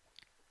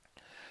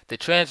 The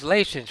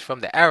translations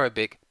from the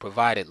Arabic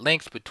provided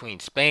links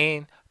between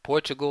Spain,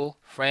 Portugal,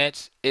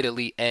 France,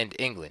 Italy, and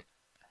England.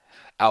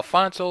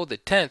 Alfonso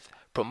X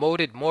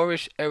promoted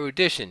Moorish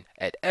erudition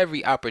at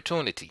every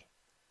opportunity.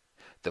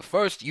 The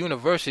first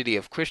university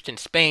of Christian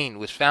Spain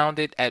was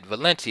founded at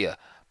Valencia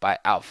by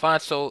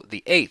Alfonso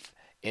VIII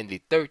in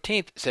the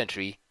 13th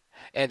century,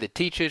 and the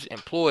teachers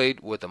employed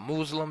were the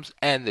Muslims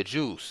and the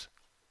Jews.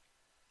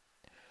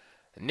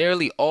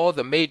 Nearly all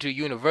the major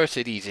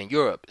universities in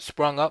Europe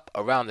sprung up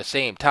around the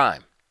same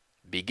time,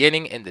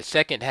 beginning in the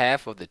second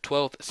half of the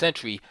 12th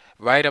century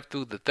right up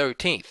through the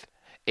 13th,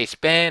 a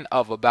span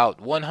of about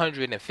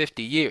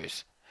 150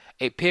 years,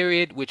 a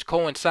period which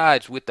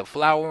coincides with the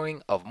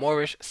flowering of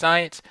Moorish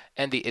science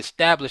and the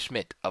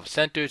establishment of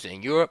centers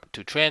in Europe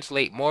to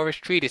translate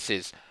Moorish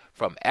treatises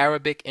from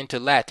Arabic into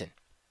Latin.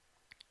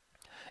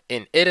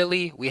 In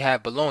Italy, we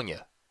have Bologna,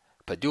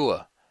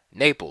 Padua,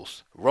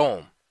 Naples,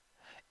 Rome.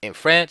 In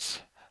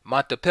France,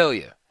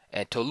 Montpellier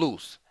and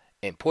Toulouse.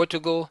 In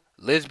Portugal,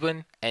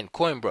 Lisbon and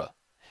Coimbra.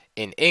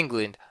 In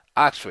England,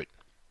 Oxford.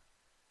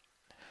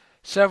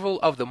 Several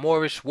of the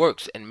Moorish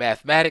works in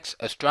mathematics,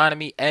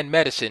 astronomy, and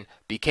medicine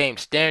became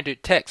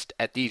standard text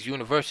at these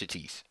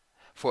universities.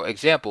 For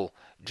example,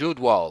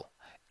 Judwal,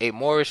 a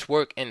Moorish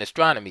work in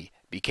astronomy,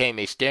 became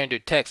a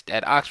standard text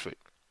at Oxford.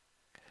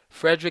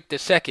 Frederick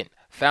II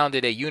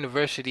founded a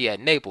university at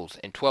Naples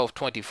in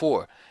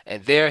 1224,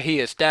 and there he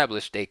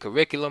established a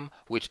curriculum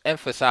which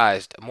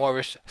emphasized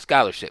Moorish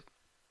scholarship.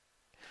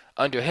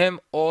 Under him,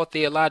 all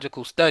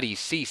theological studies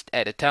ceased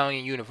at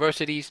Italian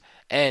universities,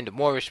 and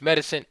Moorish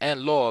medicine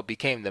and law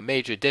became the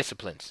major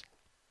disciplines.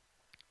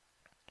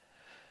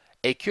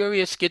 A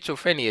curious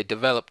schizophrenia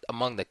developed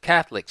among the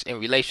Catholics in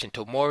relation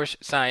to Moorish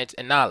science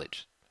and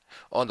knowledge.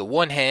 On the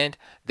one hand,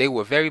 they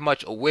were very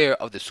much aware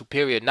of the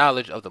superior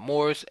knowledge of the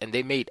Moors, and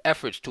they made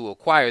efforts to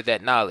acquire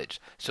that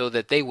knowledge so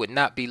that they would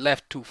not be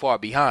left too far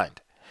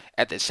behind.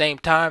 At the same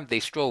time, they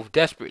strove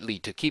desperately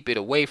to keep it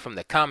away from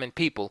the common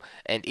people,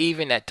 and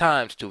even at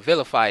times to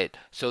vilify it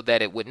so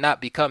that it would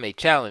not become a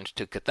challenge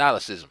to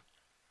Catholicism.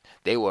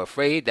 They were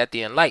afraid that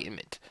the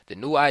Enlightenment, the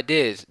new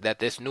ideas that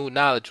this new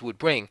knowledge would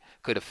bring,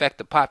 could affect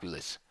the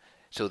populace,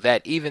 so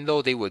that even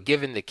though they were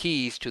given the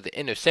keys to the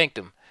inner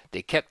sanctum,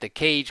 they kept the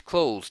cage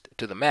closed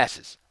to the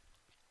masses.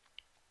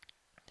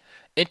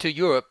 Into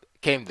Europe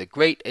came the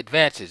great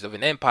advances of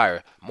an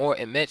empire more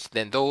immense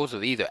than those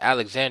of either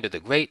Alexander the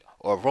Great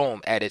or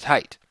Rome at its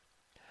height.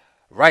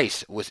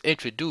 Rice was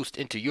introduced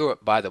into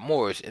Europe by the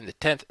Moors in the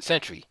 10th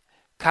century,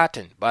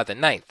 cotton by the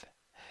 9th.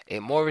 A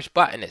Moorish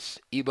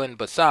botanist, Ibn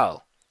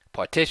Basal,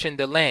 partitioned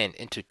the land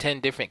into 10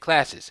 different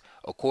classes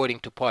according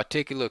to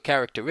particular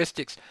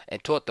characteristics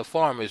and taught the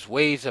farmers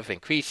ways of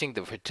increasing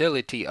the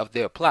fertility of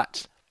their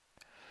plots.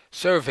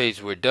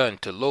 Surveys were done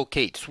to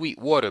locate sweet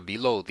water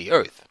below the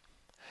earth.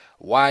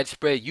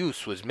 Widespread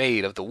use was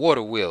made of the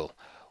water wheel,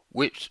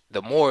 which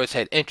the Moors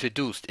had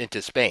introduced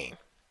into Spain.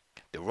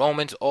 The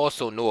Romans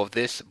also knew of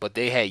this, but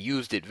they had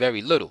used it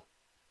very little.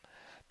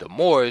 The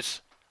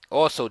Moors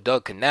also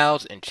dug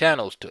canals and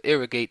channels to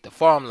irrigate the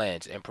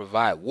farmlands and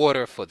provide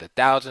water for the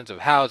thousands of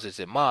houses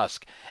and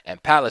mosques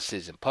and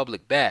palaces and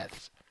public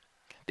baths.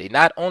 They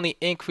not only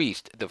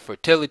increased the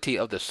fertility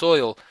of the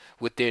soil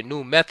with their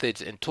new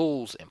methods and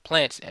tools and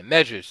plants and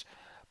measures,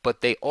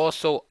 but they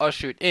also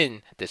ushered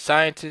in the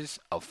sciences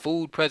of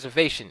food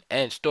preservation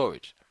and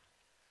storage.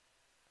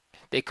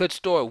 They could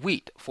store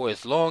wheat for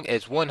as long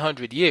as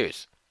 100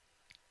 years.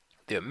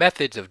 Their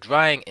methods of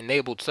drying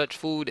enabled such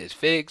food as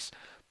figs,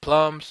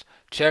 plums,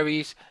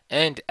 cherries,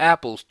 and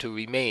apples to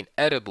remain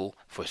edible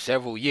for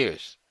several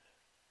years.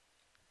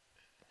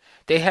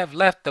 They have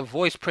left the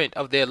voice print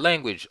of their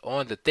language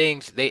on the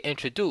things they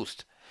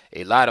introduced.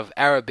 A lot of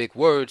Arabic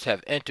words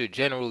have entered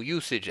general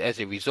usage as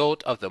a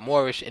result of the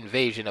Moorish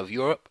invasion of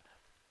Europe.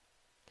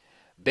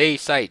 Bay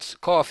cites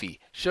coffee,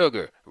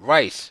 sugar,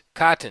 rice,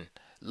 cotton,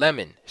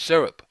 lemon,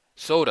 syrup,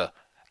 soda,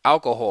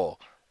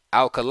 alcohol,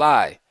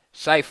 alkali,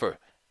 cipher,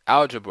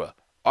 algebra,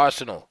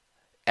 arsenal,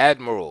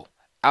 admiral,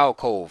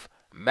 alcove,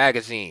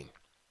 magazine.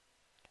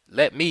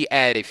 Let me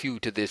add a few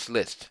to this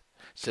list,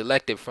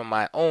 selected from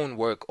my own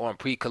work on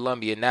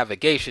pre-Columbian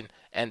navigation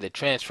and the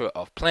transfer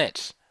of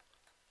plants.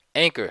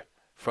 Anchor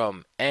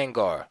from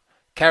Angar,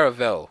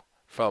 caravel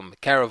from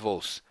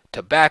caravos,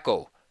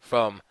 tobacco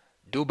from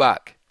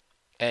dubak,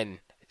 and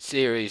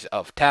series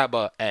of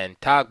taba and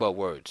tagba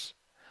words.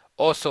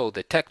 Also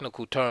the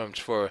technical terms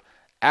for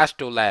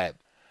astrolabe,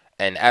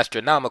 an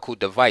astronomical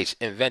device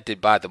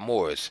invented by the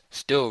Moors,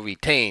 still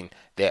retain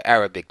their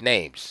Arabic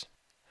names.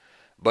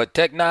 But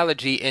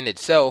technology in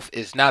itself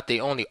is not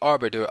the only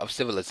arbiter of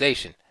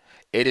civilization.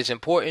 It is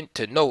important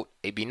to note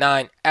a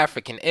benign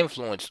African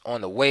influence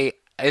on the way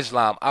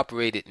Islam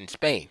operated in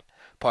Spain,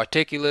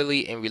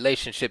 particularly in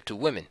relationship to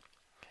women.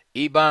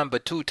 Ibn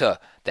Battuta,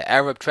 the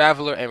Arab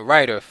traveler and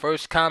writer,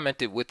 first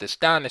commented with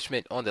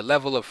astonishment on the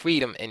level of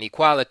freedom and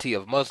equality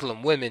of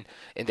Muslim women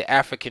in the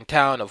African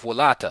town of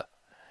Wallata.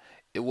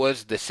 It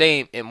was the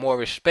same in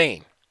Moorish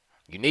Spain.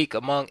 Unique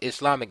among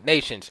Islamic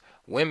nations,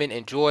 women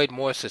enjoyed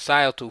more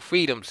societal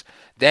freedoms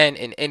than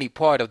in any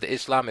part of the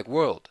Islamic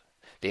world.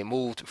 They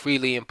moved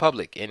freely in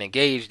public and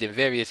engaged in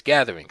various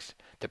gatherings.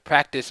 The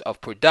practice of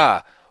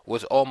purdah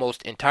was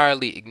almost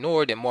entirely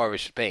ignored in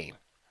Moorish Spain.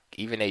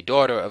 Even a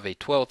daughter of a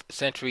 12th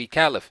century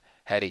caliph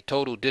had a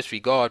total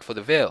disregard for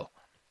the veil.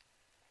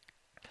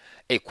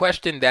 A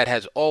question that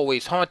has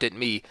always haunted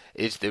me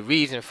is the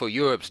reason for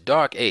Europe's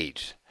Dark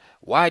Age.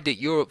 Why did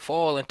Europe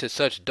fall into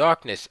such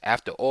darkness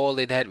after all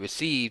it had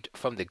received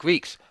from the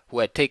Greeks, who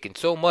had taken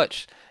so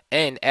much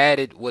and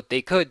added what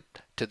they could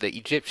to the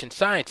Egyptian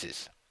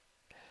sciences?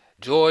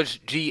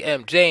 George G.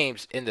 M.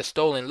 James in The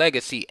Stolen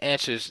Legacy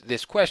answers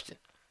this question.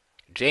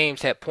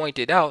 James had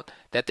pointed out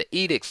that the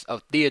edicts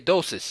of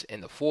Theodosius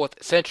in the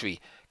 4th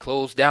century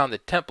closed down the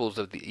temples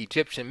of the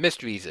Egyptian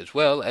mysteries as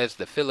well as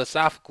the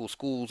philosophical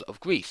schools of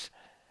Greece.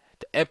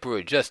 The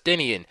Emperor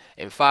Justinian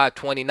in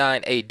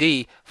 529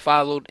 AD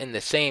followed in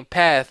the same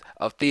path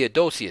of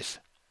Theodosius.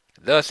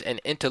 Thus an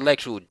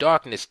intellectual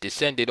darkness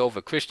descended over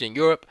Christian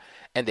Europe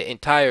and the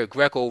entire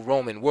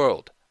Greco-Roman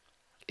world.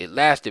 It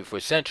lasted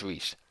for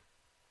centuries.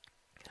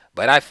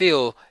 But I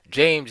feel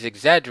James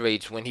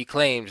exaggerates when he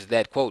claims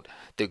that, quote,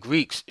 the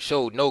Greeks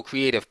showed no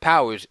creative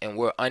powers and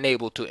were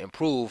unable to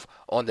improve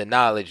on the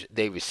knowledge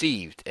they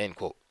received, end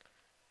quote.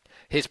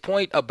 His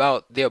point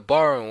about their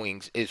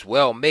borrowings is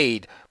well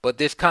made, but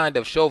this kind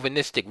of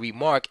chauvinistic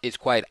remark is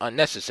quite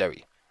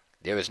unnecessary.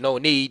 There is no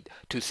need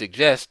to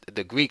suggest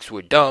the Greeks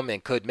were dumb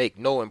and could make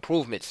no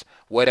improvements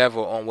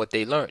whatever on what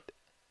they learned.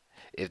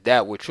 If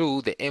that were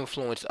true, the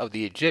influence of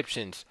the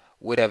Egyptians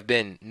would have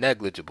been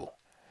negligible.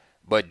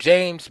 But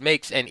James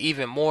makes an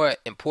even more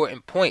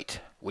important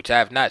point, which I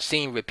have not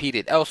seen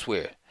repeated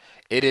elsewhere.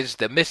 It is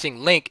the missing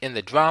link in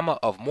the drama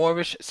of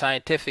Moorish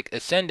scientific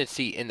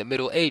ascendancy in the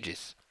Middle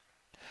Ages.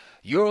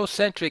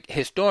 Eurocentric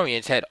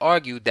historians had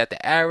argued that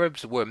the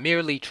Arabs were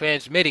merely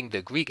transmitting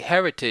the Greek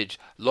heritage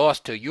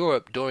lost to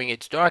Europe during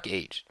its Dark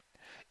Age.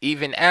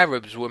 Even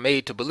Arabs were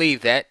made to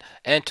believe that,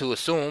 and to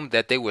assume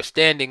that they were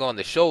standing on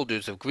the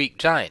shoulders of Greek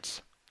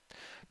giants.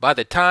 By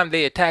the time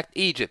they attacked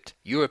Egypt,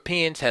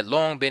 Europeans had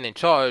long been in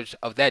charge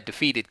of that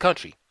defeated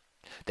country.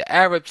 The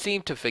Arabs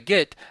seemed to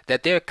forget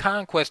that their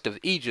conquest of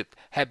Egypt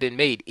had been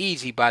made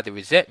easy by the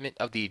resentment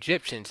of the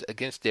Egyptians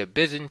against their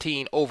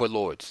Byzantine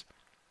overlords.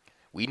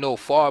 We know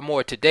far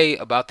more today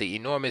about the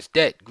enormous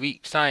debt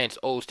Greek science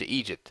owes to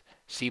Egypt.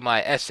 See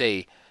my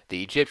essay,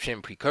 The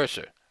Egyptian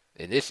Precursor,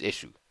 in this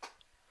issue.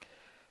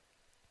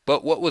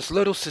 But what was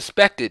little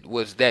suspected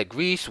was that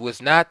Greece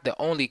was not the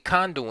only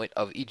conduit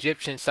of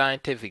Egyptian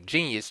scientific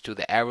genius to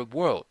the Arab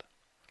world.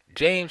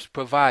 James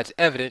provides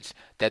evidence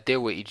that there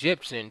were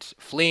Egyptians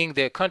fleeing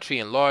their country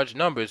in large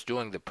numbers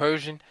during the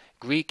Persian,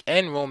 Greek,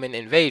 and Roman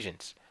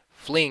invasions,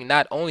 fleeing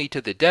not only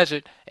to the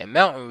desert and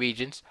mountain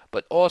regions,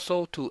 but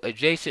also to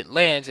adjacent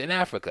lands in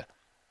Africa,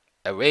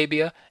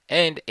 Arabia,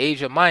 and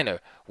Asia Minor,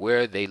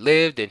 where they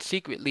lived and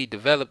secretly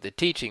developed the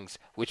teachings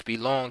which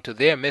belonged to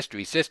their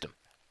mystery system.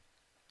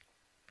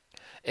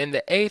 In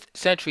the 8th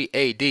century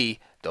AD,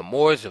 the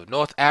Moors of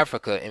North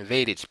Africa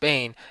invaded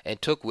Spain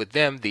and took with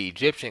them the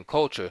Egyptian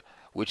culture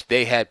which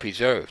they had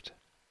preserved.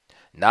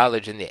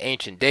 Knowledge in the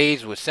ancient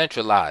days was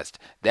centralized,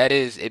 that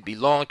is, it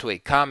belonged to a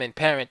common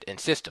parent and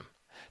system,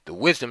 the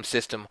wisdom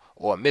system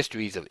or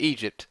mysteries of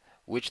Egypt,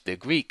 which the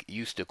Greek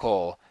used to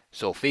call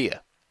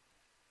Sophia.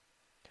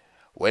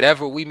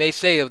 Whatever we may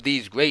say of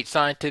these great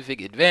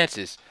scientific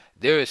advances,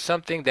 there is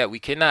something that we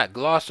cannot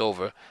gloss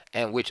over,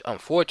 and which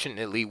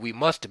unfortunately we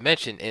must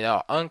mention in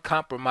our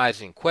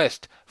uncompromising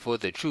quest for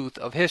the truth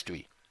of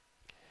history.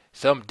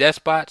 Some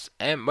despots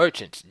and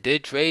merchants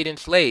did trade in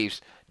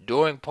slaves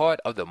during part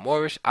of the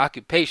Moorish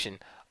occupation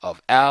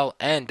of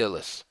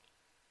Al-Andalus.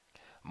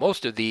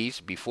 Most of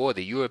these, before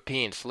the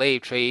European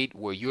slave trade,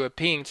 were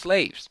European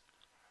slaves.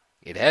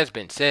 It has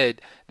been said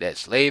that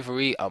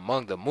slavery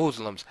among the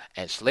Muslims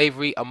and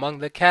slavery among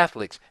the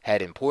Catholics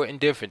had important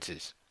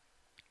differences.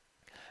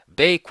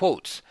 Bay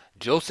quotes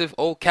Joseph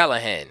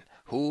O'Callaghan,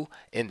 who,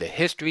 in the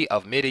history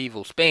of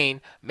medieval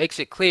Spain, makes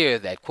it clear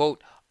that,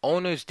 quote,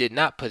 owners did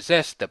not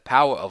possess the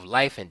power of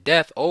life and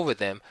death over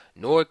them,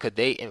 nor could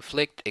they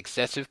inflict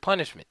excessive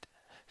punishment.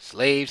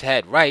 Slaves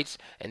had rights,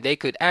 and they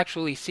could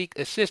actually seek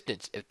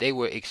assistance if they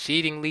were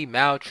exceedingly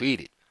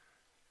maltreated.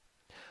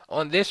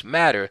 On this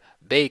matter,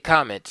 Bay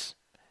comments,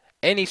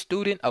 any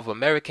student of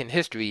American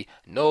history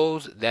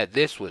knows that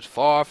this was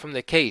far from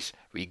the case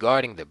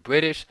regarding the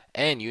British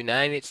and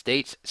United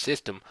States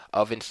system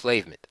of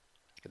enslavement.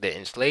 The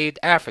enslaved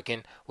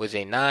African was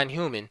a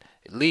non-human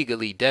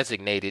legally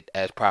designated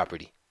as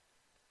property.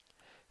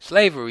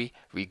 Slavery,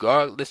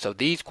 regardless of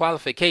these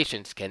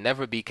qualifications, can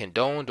never be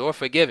condoned or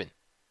forgiven.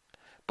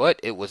 But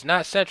it was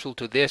not central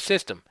to their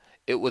system,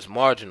 it was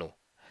marginal.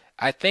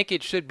 I think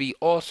it should be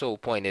also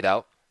pointed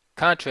out,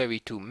 contrary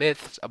to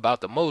myths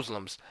about the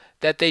Muslims,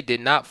 that they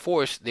did not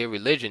force their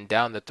religion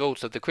down the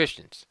throats of the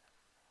Christians.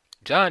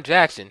 John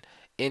Jackson,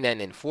 in an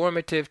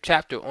informative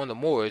chapter on the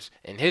Moors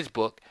in his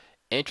book,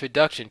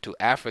 Introduction to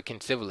African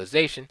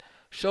Civilization,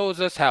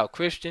 shows us how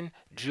Christian,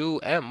 Jew,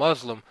 and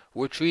Muslim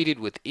were treated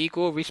with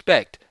equal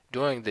respect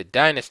during the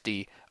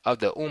dynasty of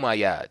the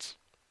Umayyads.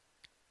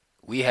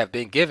 We have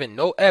been given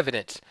no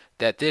evidence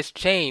that this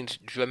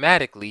changed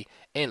dramatically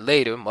in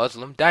later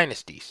Muslim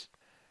dynasties.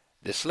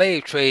 The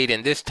slave trade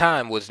in this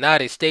time was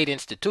not a state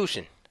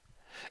institution.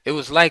 It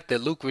was like the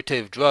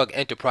lucrative drug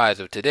enterprise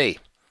of today,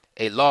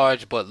 a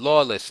large but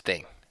lawless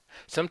thing.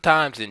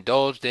 sometimes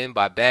indulged in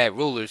by bad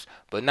rulers,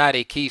 but not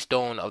a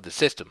keystone of the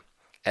system,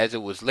 as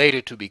it was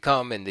later to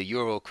become in the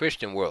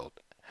Euro-Christian world.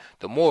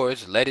 The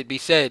Moors, let it be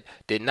said,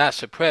 did not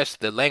suppress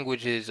the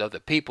languages of the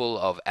people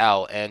of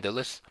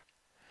Al-Andalus.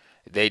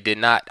 They did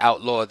not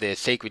outlaw their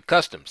sacred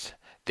customs.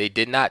 They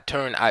did not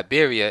turn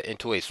Iberia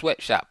into a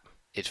sweatshop,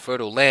 its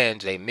fertile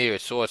lands a mere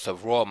source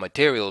of raw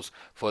materials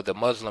for the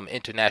Muslim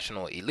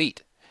international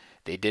elite.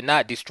 They did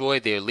not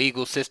destroy their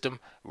legal system,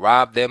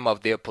 rob them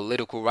of their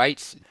political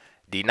rights,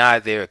 deny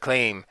their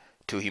claim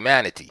to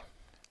humanity.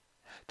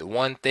 The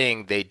one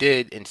thing they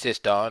did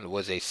insist on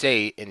was a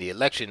say in the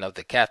election of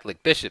the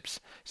Catholic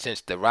bishops,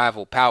 since the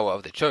rival power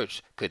of the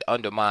Church could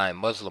undermine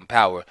Muslim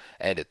power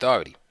and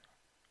authority.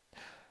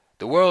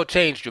 The world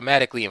changed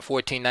dramatically in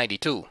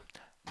 1492,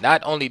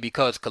 not only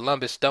because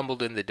Columbus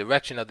stumbled in the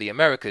direction of the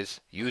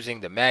Americas, using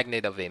the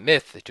magnet of a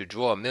myth to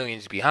draw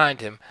millions behind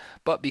him,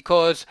 but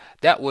because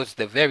that was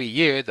the very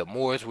year the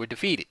Moors were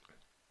defeated.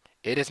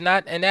 It is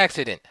not an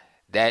accident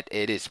that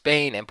it is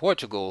Spain and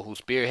Portugal who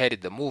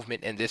spearheaded the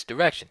movement in this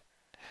direction.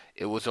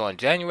 It was on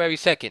January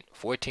 2nd,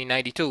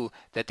 1492,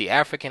 that the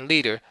African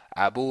leader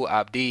Abu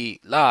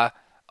Abdillah,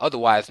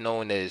 otherwise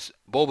known as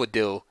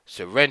Bobadil,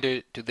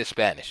 surrendered to the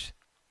Spanish.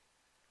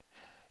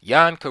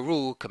 Jan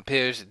Carew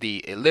compares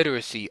the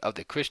illiteracy of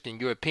the Christian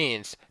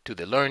Europeans to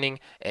the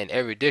learning and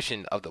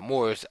erudition of the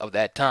Moors of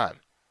that time.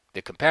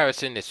 The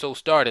comparison is so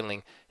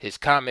startling, his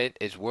comment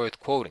is worth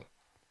quoting.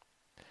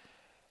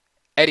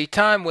 At a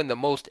time when the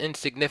most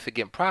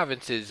insignificant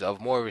provinces of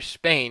Moorish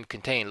Spain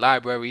contained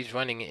libraries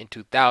running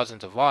into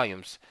thousands of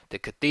volumes, the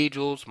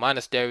cathedrals,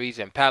 monasteries,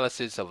 and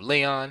palaces of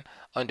Leon,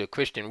 under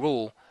Christian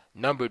rule,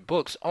 numbered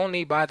books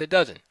only by the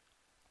dozen.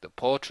 The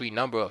paltry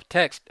number of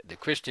texts the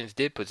Christians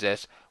did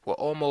possess were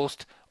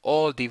almost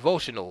all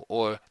devotional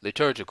or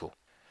liturgical.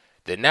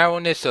 The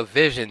narrowness of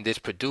vision this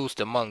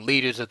produced among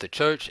leaders of the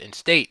church and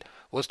state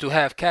was to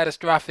have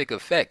catastrophic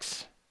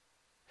effects.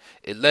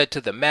 It led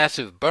to the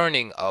massive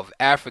burning of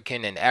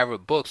African and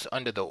Arab books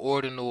under the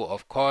ordinal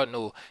of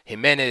Cardinal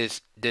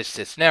Jimenez de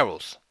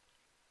Cisneros.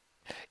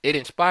 It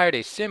inspired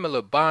a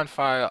similar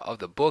bonfire of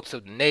the books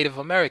of the Native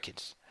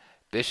Americans.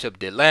 Bishop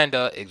de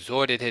Landa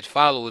exhorted his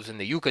followers in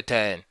the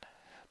Yucatan,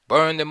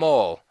 "Burn them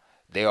all,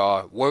 they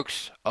are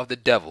works of the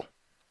devil."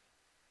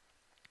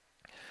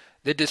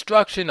 The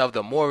destruction of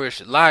the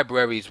Moorish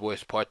libraries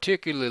was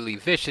particularly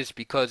vicious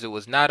because it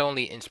was not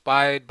only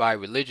inspired by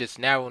religious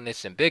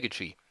narrowness and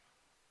bigotry.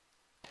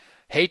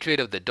 Hatred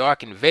of the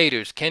dark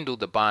invaders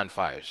kindled the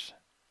bonfires.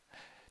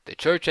 The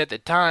church at the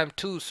time,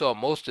 too, saw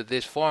most of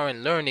this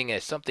foreign learning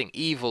as something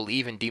evil,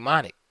 even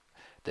demonic.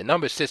 The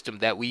number system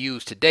that we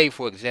use today,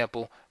 for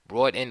example,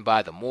 brought in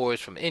by the Moors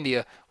from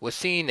India, was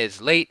seen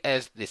as late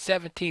as the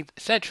 17th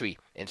century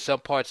in some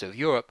parts of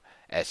Europe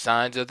as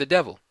signs of the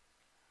devil.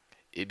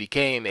 It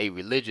became a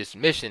religious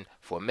mission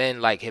for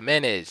men like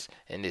Jimenez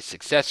and his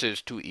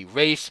successors to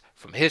erase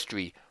from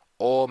history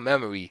all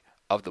memory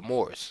of the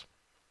Moors.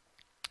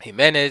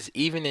 Jimenez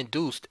even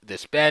induced the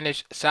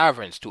Spanish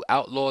sovereigns to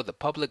outlaw the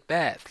public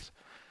baths,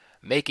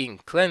 making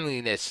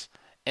cleanliness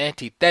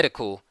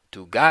antithetical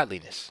to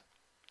godliness.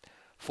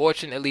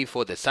 Fortunately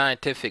for the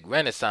scientific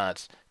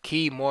renaissance,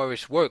 key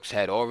Moorish works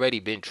had already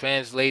been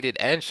translated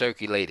and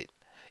circulated,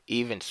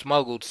 even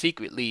smuggled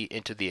secretly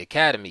into the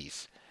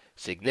academies,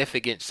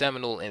 significant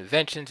seminal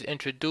inventions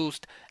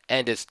introduced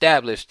and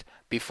established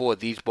before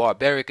these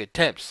barbaric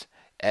attempts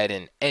at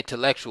an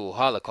intellectual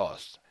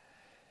holocaust.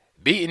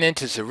 Beaten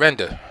into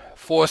surrender,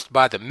 forced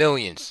by the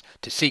millions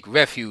to seek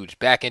refuge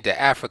back into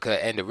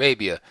Africa and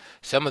Arabia,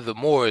 some of the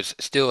Moors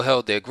still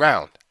held their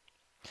ground.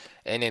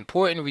 An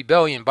important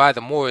rebellion by the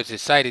Moors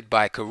is cited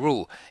by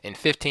Carew in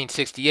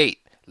 1568,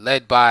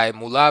 led by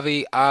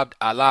Mulavi Abd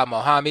Allah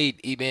Muhammad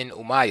ibn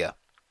Umayyah.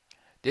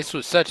 This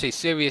was such a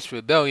serious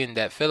rebellion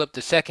that Philip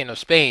II of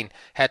Spain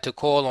had to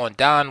call on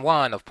Don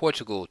Juan of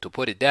Portugal to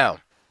put it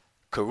down.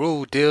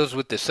 Carew deals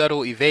with the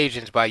subtle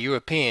evasions by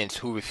Europeans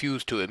who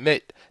refused to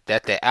admit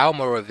that the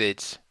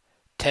Almoravids,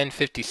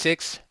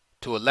 1056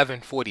 to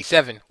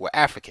 1147, were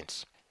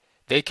Africans.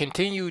 They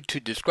continued to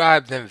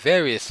describe them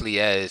variously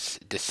as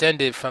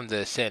descended from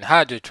the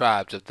Sanhaja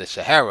tribes of the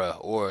Sahara,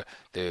 or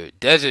the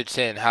desert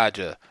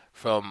Sanhaja,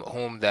 from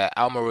whom the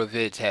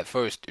Almoravids had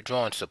first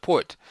drawn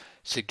support,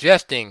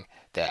 suggesting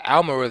that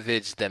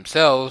Almoravids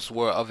themselves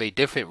were of a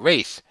different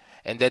race,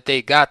 and that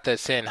they got the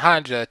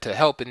Sanhaja to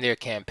help in their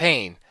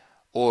campaign,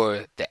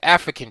 or the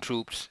African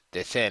troops,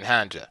 the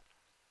Sanhaja.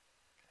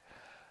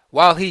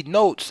 While he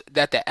notes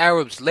that the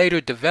Arabs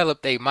later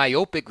developed a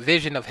myopic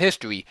vision of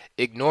history,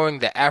 ignoring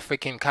the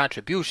African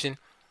contribution,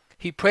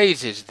 he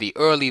praises the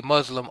early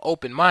Muslim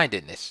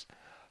open-mindedness.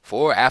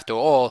 For, after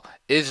all,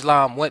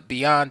 Islam went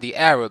beyond the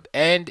Arab,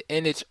 and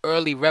in its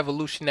early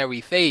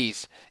revolutionary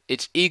phase,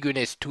 its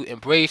eagerness to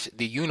embrace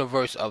the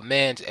universe of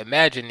man's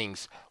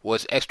imaginings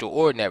was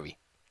extraordinary.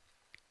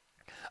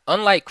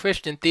 Unlike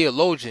Christian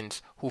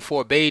theologians who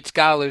forbade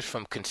scholars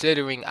from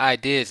considering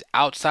ideas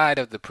outside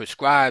of the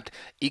prescribed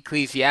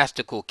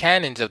ecclesiastical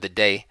canons of the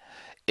day,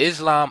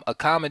 Islam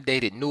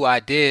accommodated new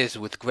ideas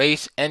with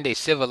grace and a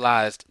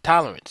civilized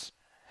tolerance.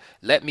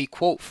 Let me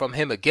quote from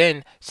him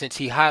again, since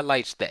he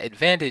highlights the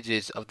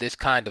advantages of this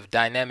kind of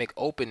dynamic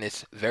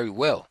openness very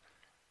well.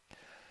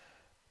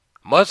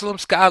 Muslim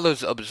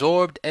scholars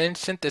absorbed and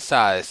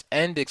synthesized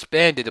and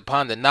expanded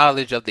upon the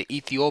knowledge of the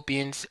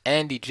Ethiopians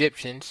and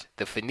Egyptians,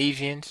 the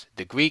Phoenicians,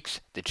 the Greeks,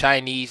 the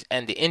Chinese,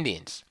 and the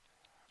Indians.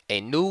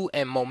 A new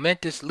and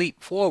momentous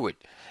leap forward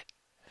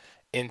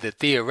in the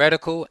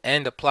theoretical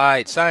and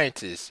applied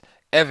sciences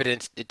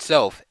evidenced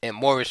itself in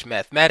Moorish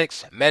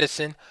mathematics,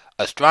 medicine,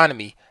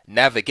 astronomy,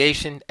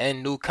 navigation,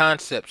 and new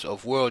concepts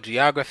of world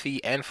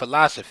geography and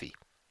philosophy.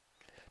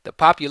 The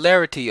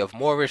popularity of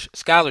Moorish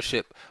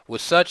scholarship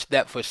was such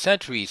that for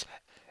centuries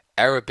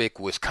Arabic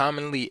was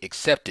commonly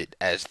accepted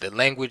as the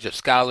language of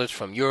scholars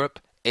from Europe,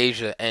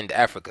 Asia, and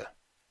Africa.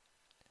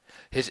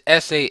 His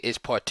essay is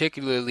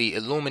particularly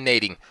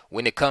illuminating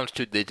when it comes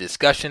to the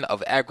discussion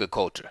of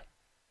agriculture.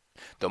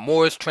 The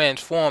Moors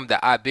transformed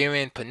the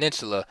Iberian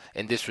Peninsula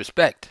in this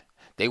respect.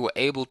 They were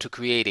able to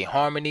create a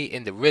harmony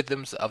in the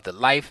rhythms of the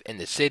life in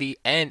the city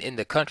and in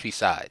the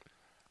countryside.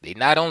 They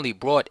not only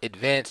brought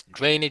advanced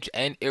drainage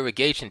and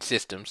irrigation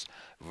systems,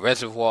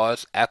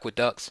 reservoirs,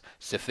 aqueducts,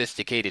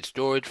 sophisticated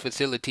storage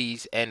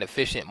facilities, and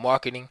efficient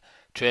marketing,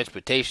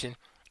 transportation,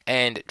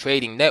 and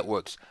trading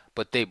networks,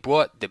 but they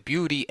brought the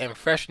beauty and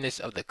freshness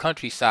of the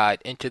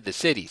countryside into the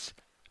cities.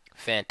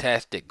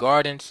 Fantastic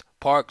gardens,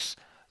 parks,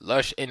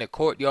 lush inner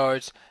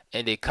courtyards,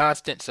 and a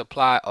constant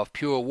supply of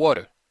pure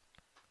water.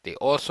 They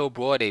also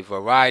brought a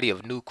variety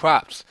of new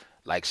crops,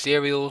 like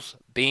cereals,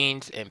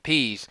 beans, and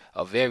peas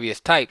of various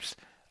types,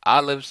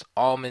 olives,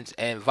 almonds,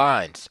 and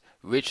vines,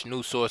 rich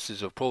new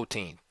sources of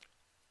protein.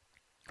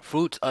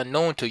 Fruits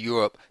unknown to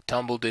Europe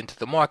tumbled into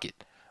the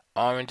market: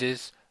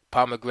 oranges,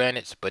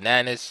 pomegranates,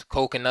 bananas,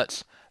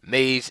 coconuts,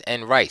 maize,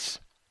 and rice.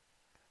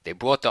 They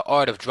brought the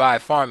art of dry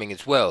farming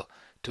as well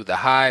to the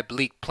high,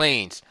 bleak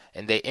plains,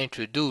 and they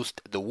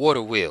introduced the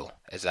water wheel,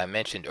 as I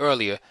mentioned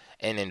earlier,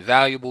 an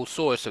invaluable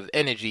source of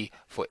energy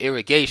for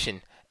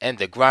irrigation and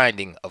the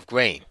grinding of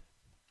grain.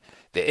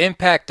 The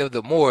impact of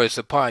the Moors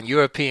upon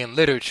European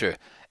literature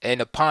and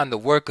upon the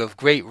work of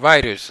great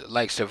writers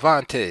like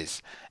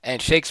Cervantes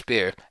and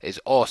Shakespeare is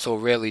also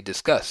rarely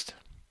discussed.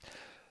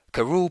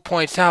 Carew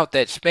points out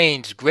that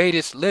Spain's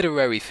greatest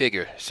literary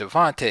figure,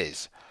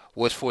 Cervantes,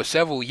 was for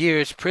several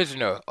years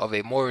prisoner of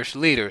a Moorish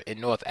leader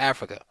in North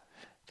Africa.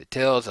 The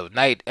tales of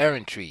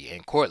knight-errantry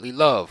and courtly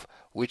love,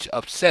 which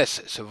obsess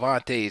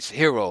Cervantes'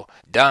 hero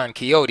Don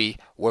Quixote,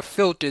 were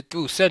filtered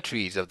through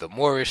centuries of the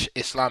Moorish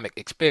Islamic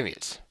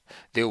experience.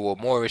 There were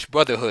Moorish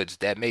brotherhoods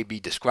that may be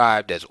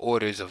described as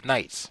orders of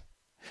knights.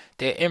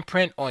 Their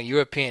imprint on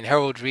European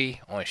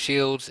heraldry, on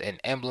shields and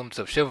emblems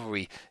of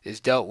chivalry, is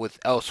dealt with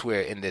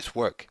elsewhere in this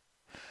work.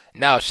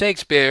 Now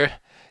Shakespeare,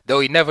 though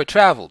he never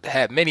traveled,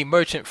 had many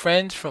merchant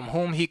friends from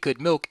whom he could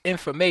milk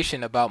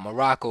information about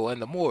Morocco and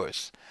the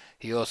Moors.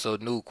 He also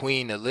knew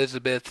Queen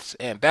Elizabeth's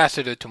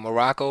ambassador to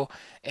Morocco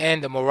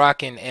and the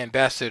Moroccan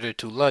ambassador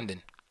to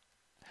London.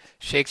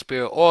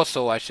 Shakespeare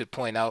also, I should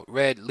point out,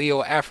 read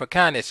Leo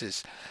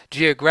Africanus's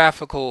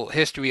Geographical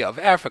History of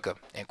Africa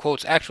and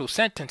quotes actual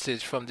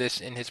sentences from this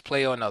in his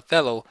play on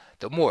Othello,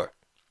 the Moor.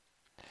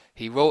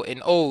 He wrote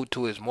an ode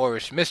to his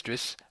Moorish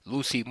mistress,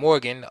 Lucy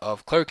Morgan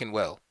of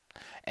Clerkenwell,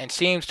 and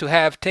seems to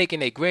have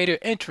taken a greater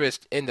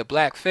interest in the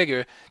black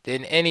figure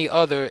than any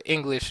other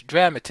English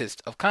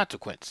dramatist of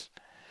consequence.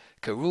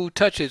 Carew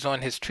touches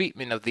on his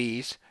treatment of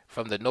these,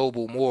 from the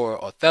noble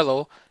Moor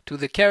Othello to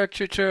the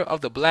caricature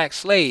of the black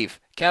slave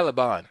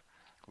Caliban,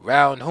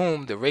 round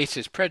whom the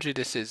racist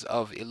prejudices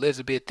of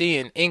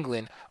Elizabethan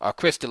England are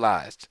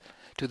crystallized,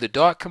 to the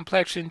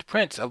dark-complexioned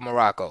Prince of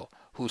Morocco,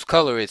 whose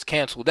color is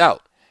cancelled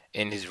out,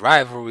 in his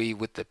rivalry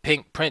with the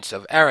pink Prince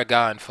of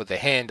Aragon for the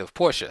hand of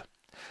Portia,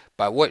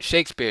 by what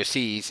Shakespeare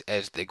sees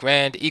as the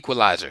grand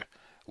equalizer,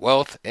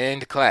 wealth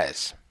and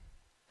class.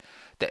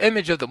 The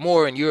image of the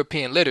Moor in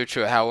European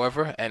literature,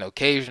 however, an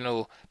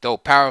occasional though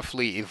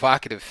powerfully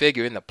evocative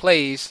figure in the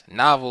plays,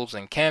 novels,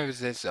 and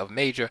canvases of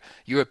major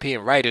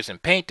European writers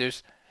and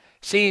painters,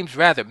 seems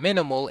rather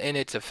minimal in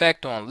its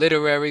effect on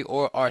literary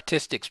or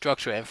artistic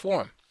structure and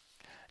form.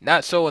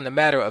 Not so in the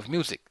matter of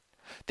music.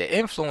 The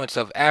influence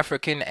of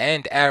African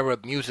and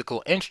Arab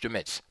musical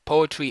instruments,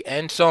 poetry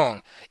and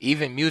song,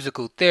 even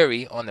musical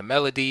theory on the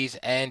melodies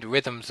and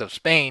rhythms of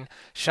Spain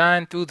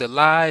shine through the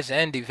lies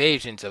and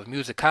evasions of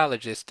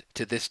musicologists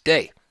to this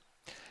day.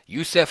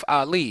 Yusuf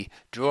Ali,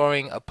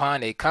 drawing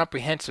upon a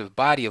comprehensive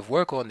body of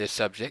work on this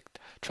subject,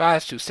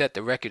 tries to set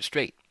the record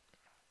straight.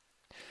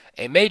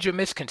 A major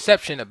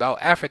misconception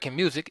about African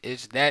music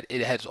is that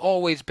it has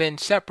always been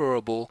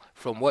separable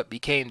from what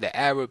became the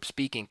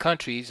Arab-speaking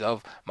countries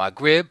of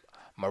Maghreb,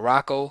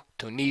 Morocco,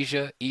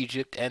 Tunisia,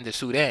 Egypt, and the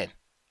Sudan.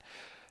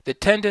 The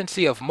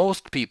tendency of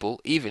most people,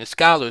 even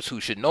scholars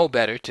who should know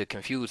better, to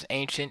confuse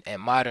ancient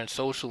and modern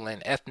social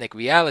and ethnic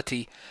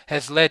reality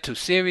has led to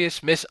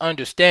serious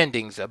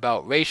misunderstandings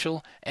about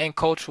racial and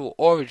cultural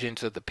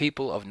origins of the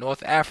people of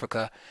North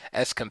Africa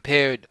as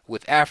compared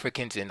with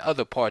Africans in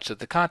other parts of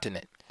the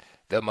continent.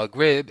 The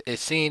Maghreb is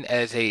seen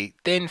as a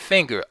thin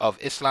finger of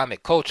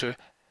Islamic culture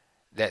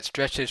that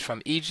stretches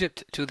from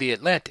Egypt to the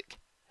Atlantic.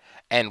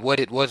 and what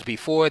it was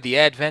before the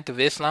advent of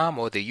Islam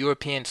or the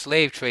European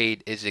slave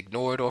trade is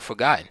ignored or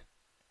forgotten.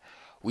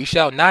 We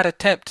shall not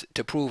attempt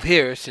to prove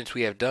here, since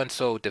we have done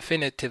so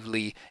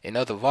definitively in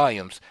other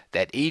volumes,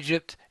 that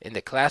Egypt, in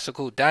the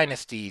classical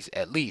dynasties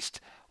at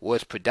least,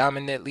 was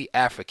predominantly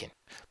African.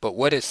 But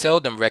what is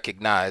seldom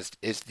recognized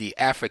is the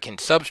African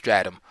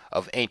substratum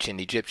of ancient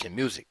Egyptian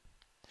music.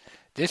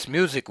 This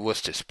music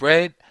was to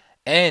spread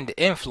and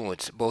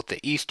influence both the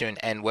Eastern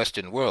and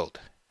Western world.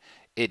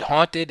 It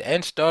haunted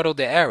and startled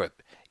the Arab,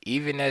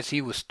 even as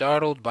he was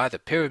startled by the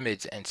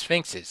pyramids and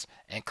sphinxes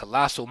and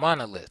colossal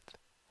monoliths,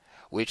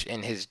 which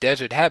in his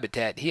desert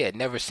habitat he had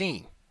never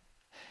seen.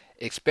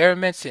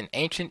 Experiments in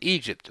ancient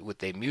Egypt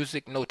with a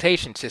music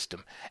notation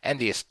system and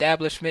the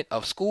establishment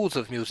of schools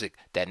of music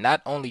that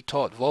not only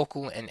taught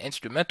vocal and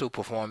instrumental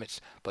performance,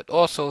 but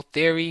also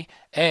theory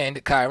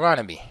and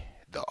chironomy,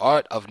 the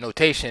art of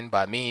notation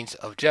by means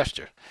of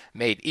gesture,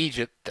 made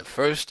Egypt the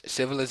first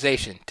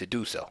civilization to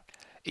do so.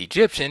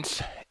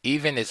 Egyptians,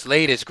 even as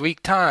late as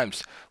Greek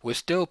times, were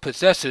still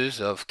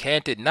possessors of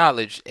canted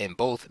knowledge in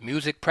both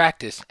music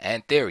practice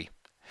and theory.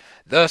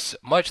 Thus,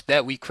 much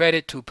that we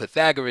credit to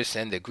Pythagoras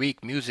and the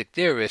Greek music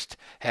theorists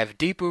have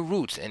deeper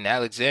roots in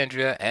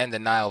Alexandria and the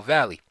Nile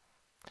Valley.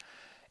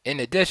 In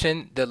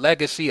addition, the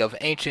legacy of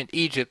ancient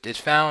Egypt is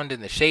found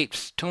in the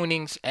shapes,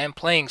 tunings, and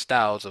playing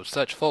styles of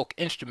such folk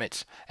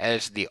instruments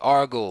as the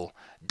argol,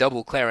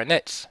 double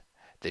clarinets,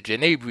 the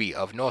janebri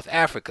of North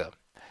Africa,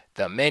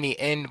 the many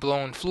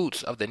end-blown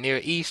flutes of the Near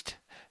East,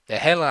 the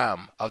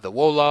helam of the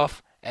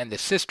Wolof, and the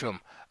sistrum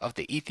of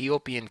the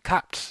Ethiopian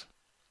Copts.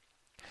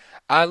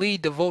 Ali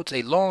devotes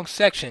a long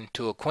section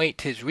to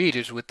acquaint his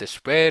readers with the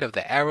spread of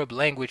the Arab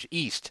language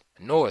east,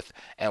 north,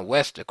 and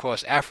west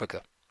across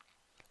Africa.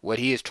 What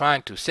he is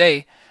trying to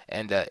say,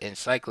 and the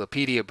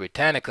Encyclopedia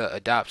Britannica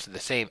adopts the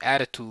same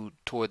attitude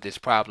toward this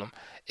problem,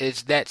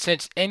 is that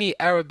since any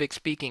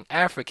Arabic-speaking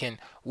African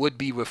would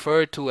be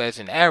referred to as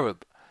an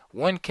Arab,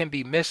 one can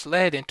be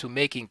misled into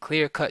making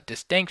clear-cut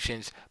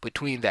distinctions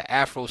between the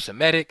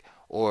Afro-Semitic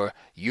or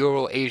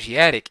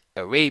Euro-Asiatic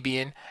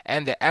Arabian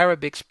and the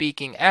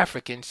Arabic-speaking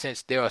African,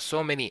 since there are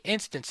so many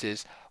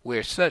instances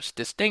where such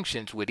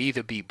distinctions would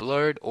either be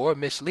blurred or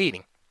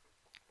misleading.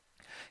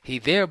 He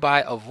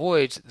thereby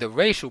avoids the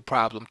racial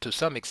problem to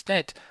some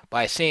extent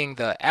by seeing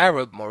the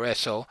Arab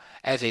Moreso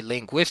as a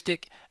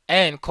linguistic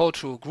and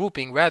cultural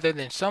grouping rather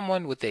than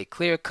someone with a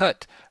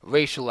clear-cut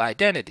racial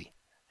identity.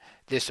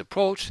 This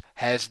approach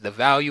has the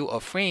value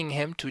of freeing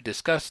him to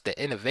discuss the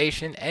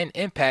innovation and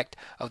impact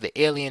of the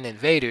alien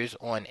invaders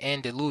on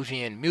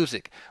Andalusian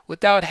music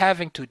without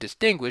having to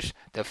distinguish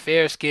the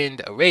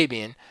fair-skinned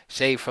Arabian,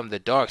 say, from the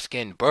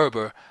dark-skinned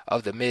Berber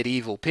of the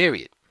medieval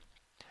period.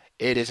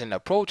 It is an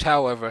approach,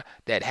 however,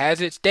 that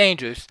has its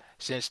dangers,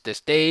 since the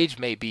stage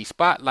may be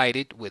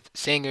spotlighted with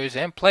singers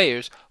and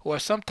players who are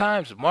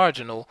sometimes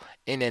marginal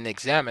in an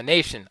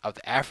examination of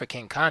the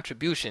African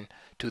contribution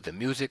to the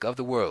music of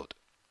the world.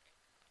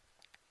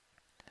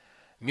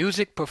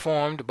 Music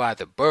performed by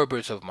the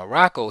Berbers of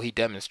Morocco, he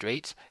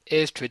demonstrates,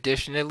 is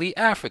traditionally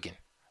African.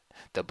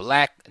 The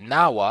Black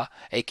Nawa,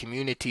 a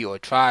community or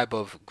tribe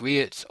of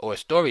griots or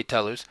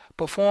storytellers,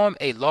 perform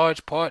a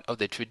large part of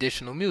the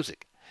traditional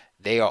music.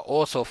 They are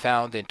also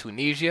found in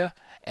Tunisia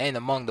and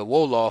among the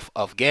Wolof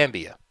of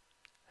Gambia.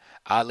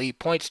 Ali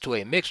points to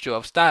a mixture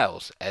of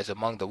styles, as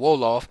among the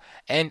Wolof,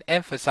 and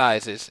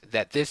emphasizes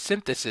that this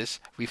synthesis,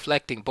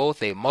 reflecting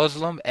both a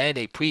Muslim and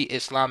a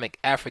pre-Islamic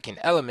African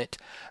element,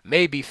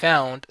 may be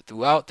found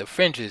throughout the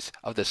fringes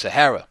of the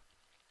Sahara.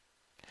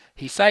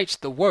 He cites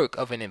the work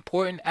of an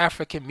important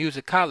African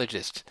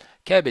musicologist,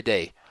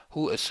 Kebede,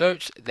 who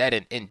asserts that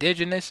an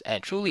indigenous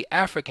and truly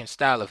African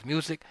style of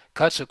music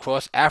cuts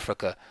across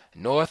Africa,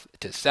 north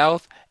to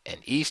south and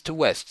east to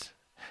west.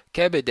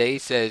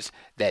 Kebede says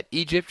that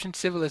Egyptian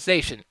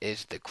civilization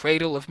is the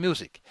cradle of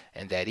music,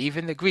 and that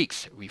even the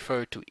Greeks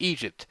refer to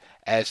Egypt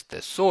as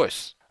the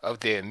source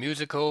of their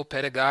musical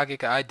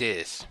pedagogic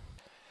ideas.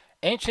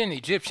 Ancient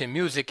Egyptian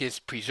music is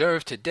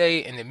preserved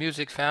today in the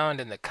music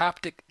found in the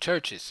Coptic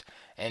churches,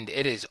 and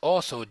it is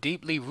also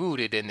deeply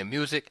rooted in the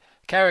music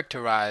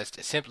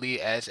characterized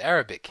simply as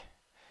Arabic.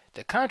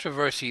 The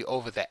controversy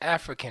over the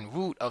African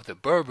root of the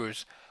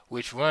Berbers,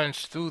 which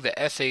runs through the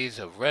essays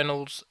of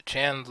Reynolds,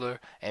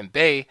 Chandler, and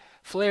Bey,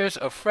 flares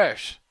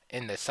afresh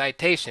in the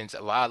citations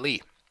of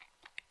Ali.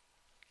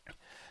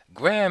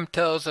 Graham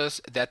tells us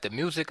that the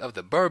music of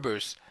the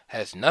Berbers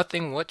has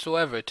nothing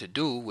whatsoever to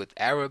do with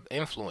Arab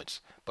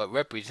influence, but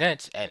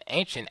represents an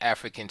ancient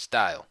African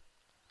style.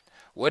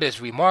 What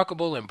is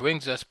remarkable and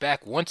brings us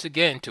back once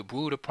again to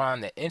brood upon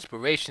the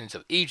inspirations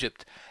of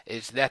Egypt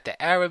is that the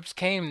Arabs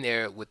came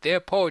there with their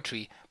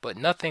poetry, but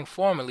nothing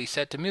formally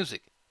set to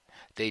music.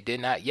 They did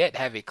not yet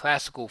have a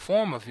classical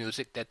form of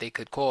music that they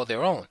could call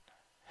their own.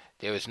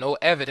 There is no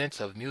evidence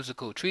of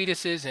musical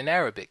treatises in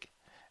Arabic.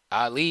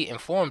 Ali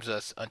informs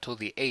us until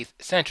the 8th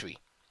century.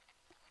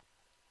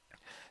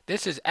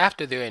 This is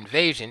after their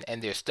invasion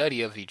and their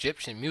study of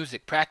Egyptian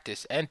music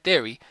practice and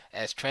theory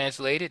as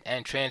translated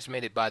and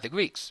transmitted by the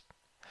Greeks.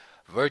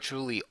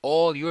 Virtually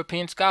all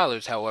European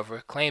scholars,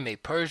 however, claim a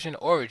Persian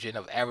origin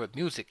of Arab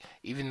music,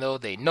 even though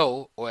they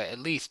know, or at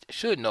least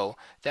should know,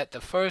 that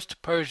the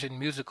first Persian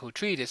musical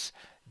treatise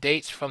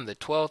dates from the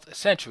 12th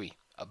century,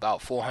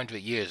 about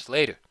 400 years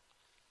later.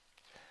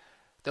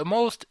 The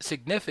most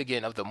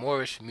significant of the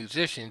Moorish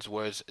musicians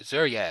was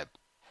Zuryab.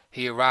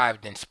 He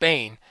arrived in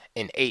Spain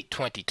in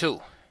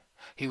 822.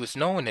 He was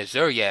known as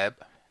Zuryab,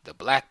 the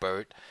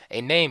Blackbird,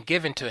 a name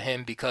given to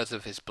him because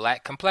of his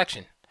black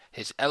complexion,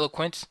 his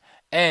eloquence,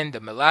 and the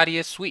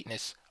melodious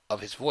sweetness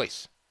of his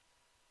voice.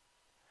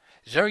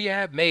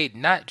 Zuryab made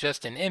not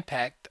just an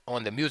impact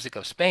on the music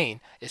of Spain,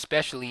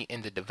 especially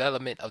in the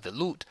development of the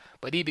lute,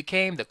 but he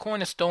became the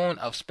cornerstone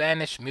of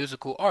Spanish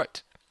musical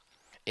art.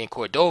 In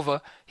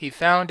Cordova, he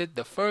founded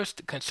the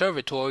first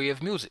conservatory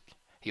of music.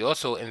 He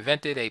also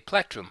invented a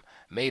plectrum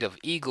made of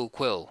eagle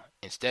quill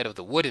instead of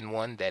the wooden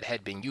one that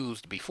had been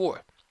used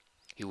before.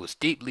 He was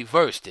deeply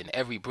versed in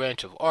every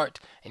branch of art,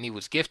 and he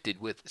was gifted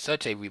with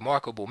such a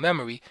remarkable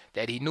memory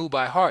that he knew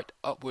by heart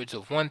upwards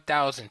of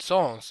 1,000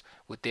 songs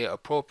with their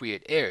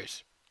appropriate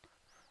airs.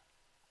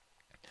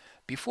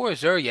 Before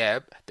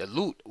Zuryab, the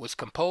lute was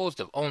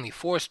composed of only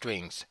 4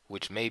 strings,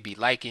 which may be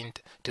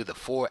likened to the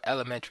 4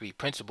 elementary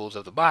principles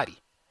of the body.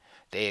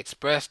 They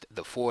expressed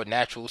the 4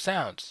 natural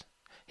sounds.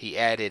 He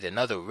added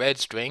another red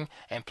string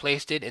and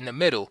placed it in the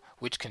middle,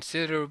 which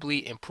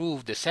considerably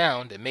improved the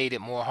sound and made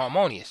it more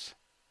harmonious.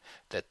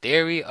 The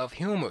theory of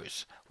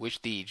humors,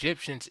 which the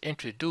Egyptians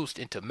introduced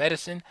into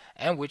medicine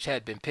and which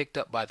had been picked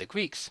up by the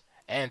Greeks,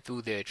 and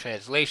through their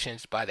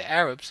translations by the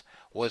Arabs,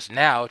 was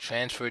now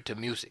transferred to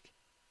music.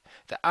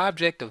 The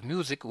object of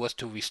music was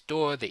to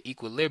restore the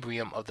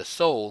equilibrium of the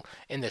soul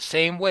in the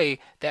same way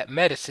that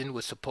medicine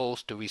was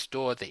supposed to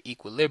restore the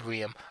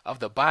equilibrium of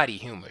the body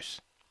humors.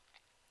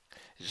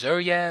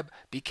 Zuryab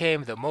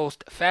became the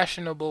most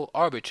fashionable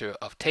arbiter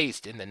of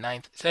taste in the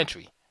 9th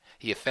century.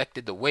 He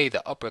affected the way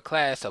the upper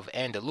class of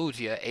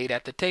Andalusia ate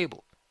at the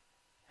table.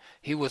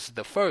 He was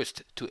the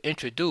first to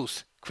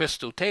introduce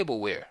crystal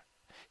tableware.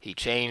 He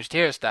changed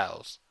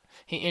hairstyles.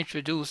 He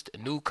introduced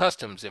new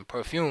customs in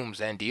perfumes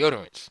and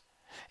deodorants,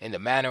 in the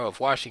manner of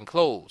washing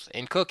clothes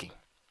and cooking.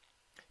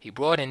 He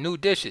brought in new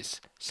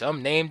dishes,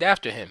 some named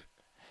after him.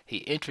 He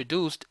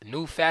introduced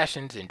new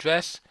fashions in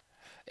dress,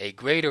 a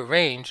greater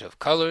range of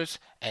colors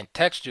and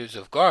textures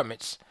of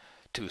garments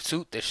to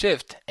suit the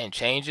shift and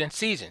change in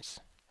seasons.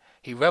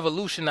 He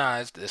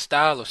revolutionized the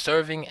style of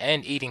serving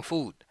and eating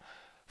food.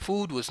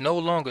 Food was no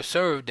longer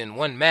served in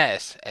one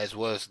mass, as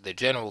was the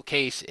general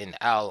case in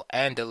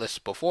Al-Andalus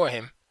before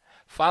him.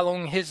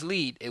 Following his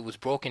lead, it was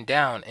broken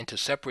down into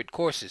separate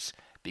courses,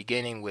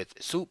 beginning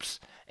with soups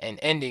and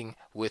ending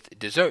with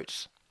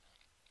desserts.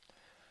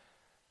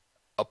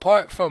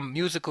 Apart from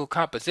musical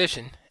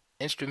composition,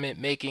 instrument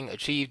making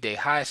achieved a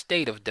high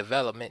state of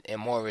development in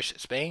Moorish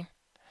Spain.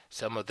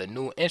 Some of the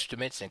new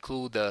instruments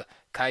include the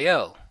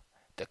cayel,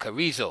 the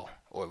carrizo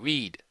or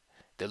reed,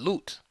 the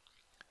lute,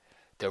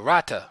 the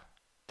rata,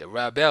 the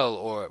rabel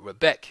or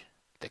rebec,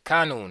 the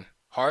kanun,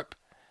 harp,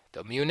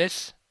 the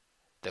munis,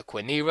 the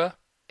quenira,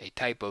 a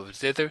type of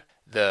zither,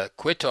 the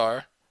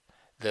quitar,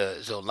 the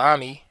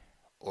zolami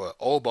or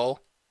oboe,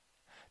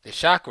 the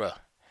chakra,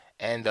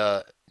 and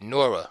the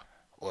nora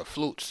or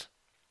flutes.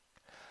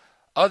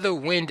 Other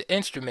wind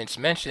instruments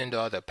mentioned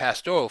are the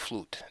pastoral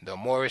flute, the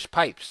Moorish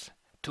pipes,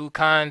 2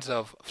 kinds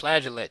of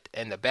flageolet,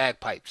 and the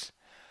bagpipes.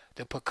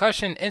 The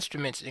percussion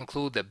instruments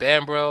include the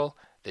bambrel,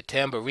 the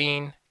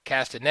tambourine,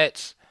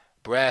 castanets,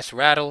 brass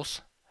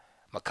rattles,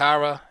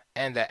 makara,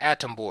 and the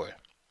atambor.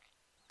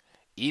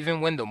 Even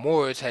when the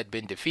Moors had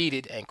been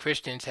defeated and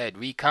Christians had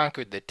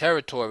reconquered the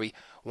territory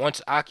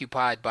once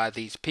occupied by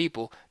these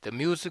people, the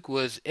music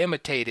was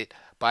imitated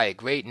by a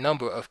great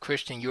number of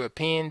Christian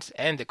Europeans,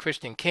 and the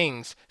Christian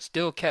kings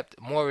still kept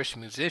Moorish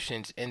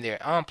musicians in their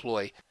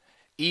employ,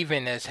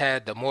 even as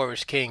had the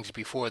Moorish kings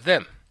before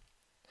them.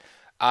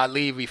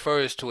 Ali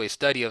refers to a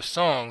study of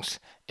songs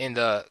in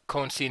the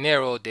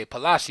Cancionero de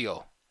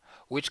Palacio,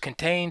 which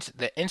contains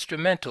the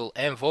instrumental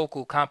and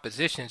vocal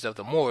compositions of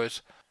the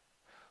Moors,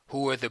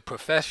 who were the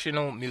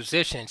professional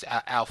musicians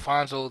at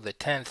Alfonso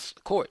X's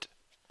court.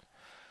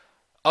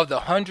 Of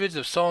the hundreds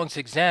of songs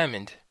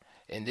examined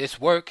in this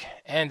work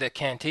and the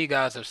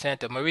Cantigas of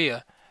Santa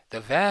Maria, the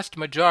vast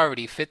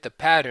majority fit the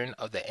pattern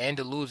of the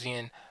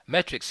Andalusian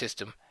metric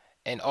system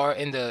and are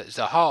in the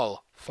Zahal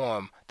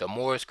form the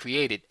Moors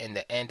created in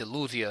the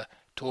Andalusia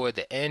toward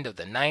the end of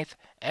the 9th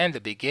and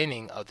the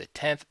beginning of the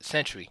 10th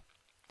century.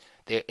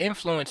 Their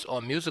influence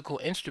on musical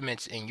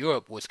instruments in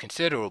Europe was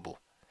considerable.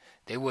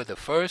 They were the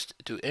first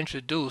to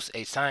introduce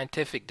a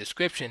scientific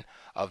description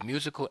of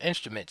musical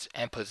instruments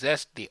and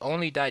possessed the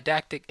only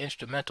didactic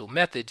instrumental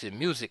methods in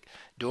music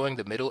during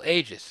the Middle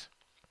Ages.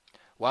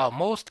 While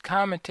most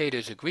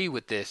commentators agree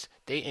with this,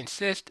 they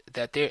insist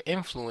that their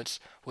influence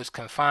was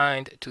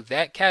confined to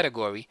that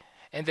category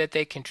and that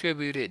they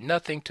contributed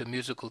nothing to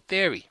musical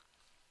theory.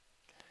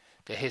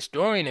 The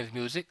historian of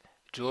music,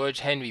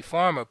 George Henry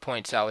Farmer,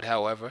 points out,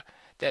 however,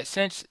 that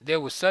since there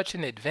was such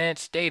an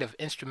advanced state of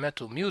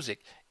instrumental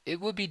music, it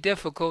would be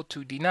difficult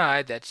to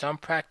deny that some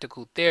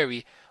practical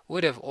theory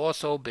would have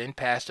also been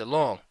passed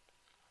along.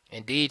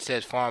 Indeed,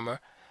 says Farmer,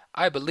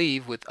 I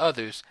believe with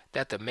others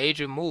that the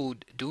major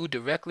mood due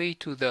directly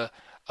to the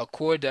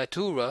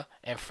accordatura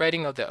and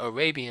fretting of the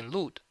Arabian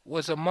lute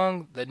was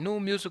among the new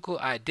musical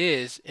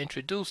ideas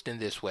introduced in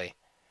this way.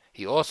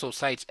 He also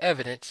cites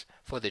evidence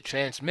for the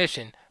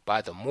transmission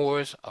by the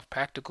Moors of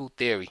practical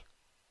theory.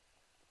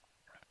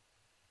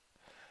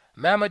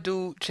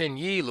 Mamadou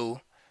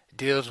Chinyilu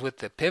deals with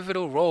the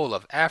pivotal role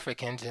of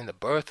Africans in the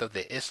birth of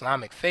the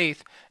Islamic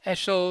faith and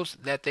shows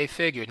that they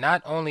figure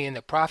not only in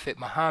the Prophet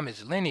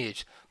Muhammad's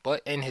lineage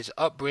but in his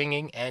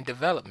upbringing and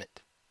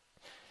development.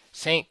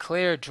 St.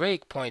 Clair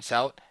Drake points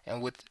out,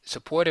 and with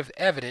supportive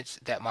evidence,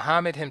 that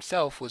Muhammad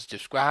himself was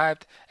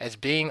described as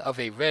being of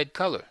a red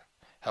color.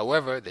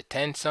 However, the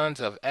 10 sons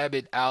of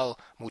Abd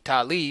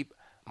al-Muttalib,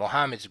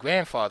 Muhammad's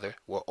grandfather,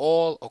 were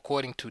all,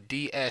 according to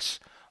D.S.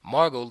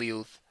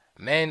 Margoliouth,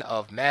 men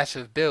of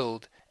massive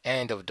build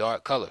and of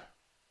dark color.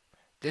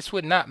 This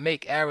would not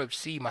make Arabs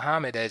see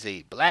Muhammad as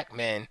a black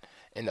man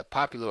in the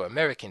popular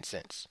American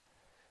sense.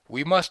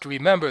 We must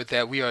remember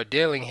that we are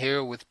dealing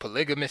here with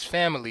polygamous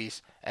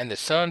families, and the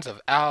sons of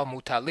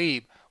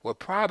al-Muttalib were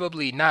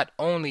probably not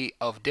only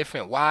of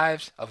different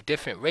wives of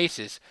different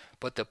races,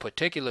 but the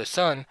particular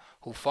son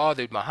who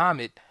fathered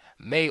Muhammad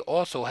may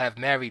also have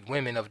married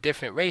women of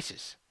different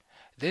races.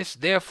 This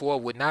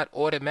therefore would not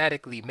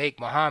automatically make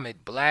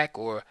Muhammad black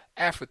or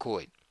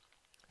Africoid.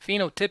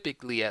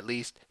 Phenotypically, at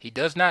least, he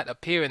does not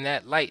appear in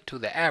that light to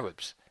the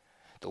Arabs.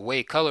 The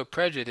way color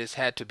prejudice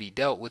had to be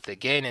dealt with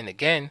again and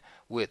again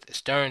with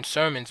stern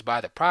sermons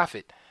by the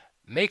Prophet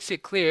makes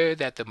it clear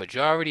that the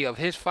majority of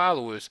his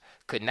followers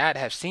could not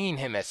have seen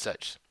him as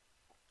such.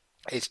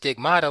 A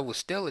stigmata was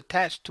still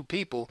attached to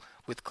people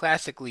with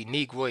classically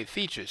Negroid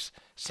features,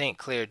 St.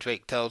 Clair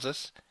Drake tells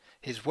us.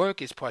 His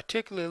work is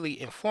particularly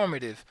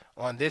informative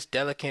on this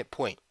delicate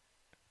point.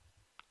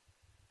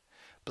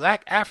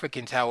 Black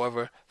Africans,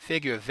 however,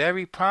 figure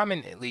very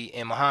prominently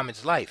in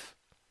Muhammad's life.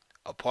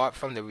 Apart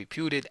from the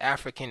reputed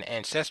African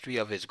ancestry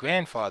of his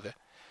grandfather,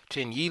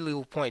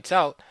 Chinyilu points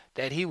out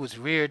that he was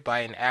reared by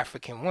an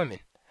African woman,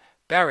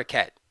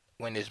 Barakat,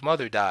 when his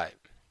mother died.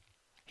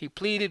 He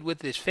pleaded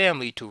with his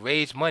family to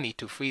raise money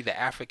to free the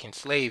African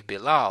slave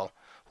Bilal,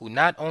 who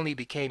not only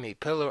became a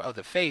pillar of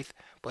the faith,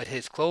 but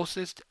his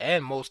closest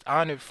and most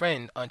honored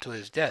friend unto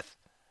his death.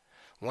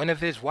 One of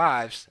his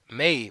wives,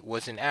 May,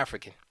 was an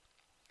African.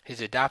 His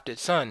adopted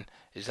son,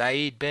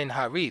 Zayd bin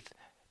Harith,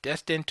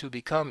 destined to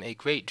become a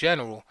great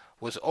general,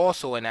 was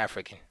also an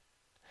African.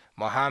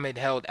 Muhammad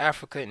held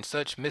Africa in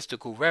such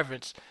mystical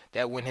reverence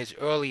that when his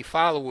early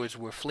followers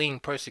were fleeing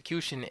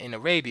persecution in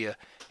Arabia,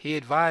 he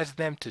advised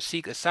them to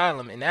seek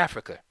asylum in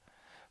Africa,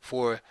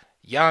 for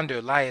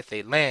yonder lieth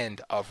a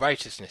land of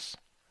righteousness.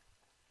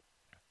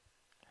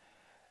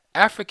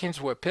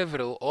 Africans were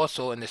pivotal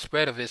also in the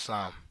spread of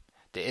Islam.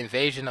 The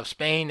invasion of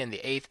Spain in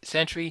the 8th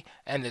century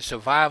and the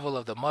survival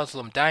of the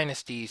Muslim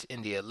dynasties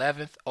in the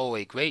 11th owe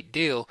a great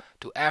deal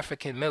to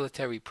African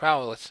military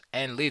prowess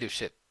and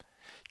leadership.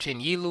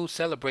 Chinyilu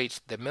celebrates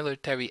the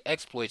military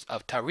exploits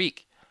of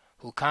Tariq,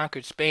 who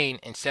conquered Spain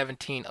in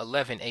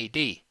 1711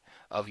 A.D.,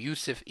 of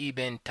Yusuf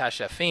ibn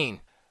Tashfin,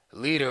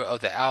 leader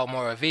of the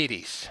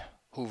Almoravides,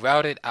 who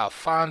routed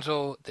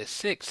Alfonso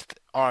VI's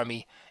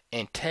army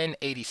in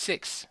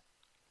 1086,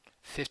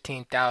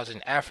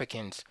 15,000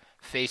 Africans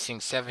facing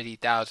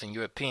 70,000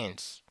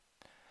 Europeans.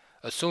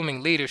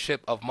 Assuming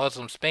leadership of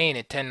Muslim Spain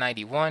in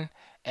 1091,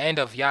 and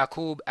of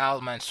Yaqub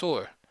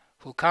al-Mansur,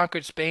 who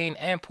conquered Spain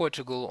and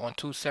Portugal on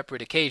 2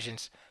 separate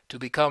occasions to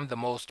become the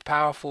most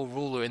powerful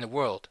ruler in the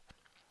world.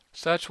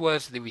 Such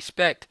was the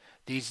respect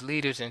these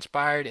leaders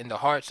inspired in the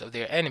hearts of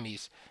their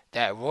enemies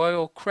that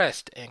royal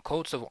crest and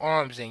coats of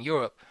arms in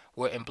Europe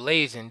were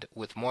emblazoned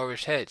with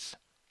Moorish heads.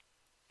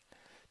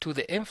 To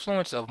the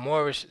influence of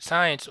Moorish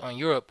science on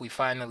Europe we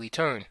finally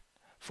turn,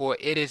 for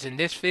it is in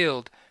this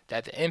field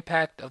that the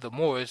impact of the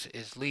Moors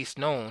is least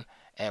known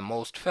and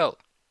most felt.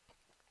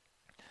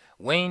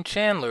 Wayne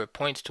Chandler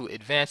points to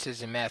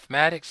advances in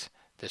mathematics,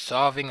 the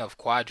solving of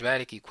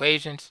quadratic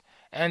equations,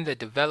 and the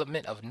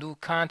development of new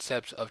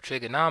concepts of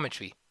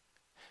trigonometry.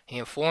 He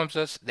informs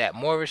us that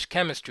Moorish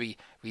chemistry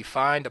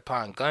refined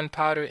upon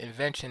gunpowder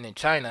invention in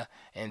China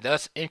and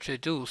thus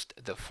introduced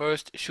the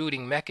first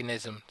shooting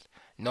mechanisms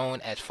known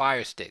as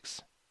fire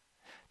sticks.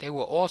 They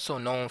were also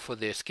known for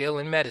their skill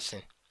in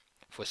medicine.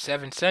 For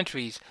 7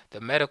 centuries, the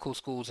medical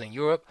schools in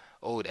Europe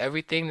owed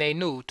everything they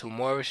knew to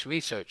Moorish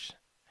research.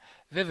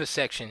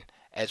 Vivisection,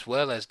 as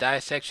well as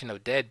dissection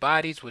of dead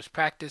bodies, was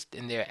practiced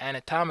in their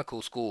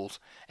anatomical schools,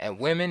 and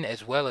women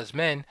as well as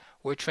men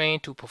were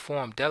trained to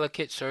perform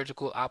delicate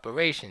surgical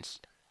operations.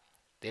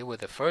 They were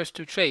the first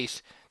to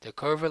trace the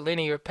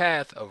curvilinear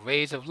path of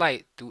rays of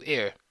light through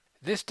air.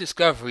 This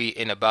discovery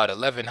in about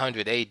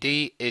 1100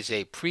 A.D. is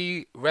a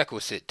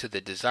prerequisite to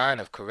the design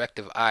of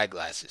corrective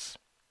eyeglasses.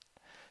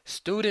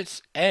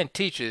 Students and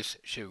teachers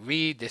should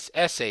read this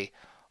essay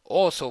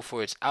also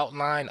for its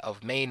outline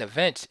of main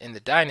events in the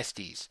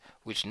dynasties,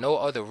 which no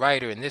other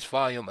writer in this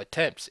volume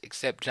attempts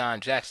except John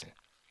Jackson.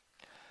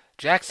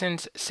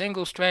 Jackson's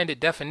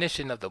single-stranded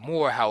definition of the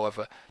Moor,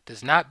 however,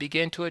 does not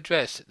begin to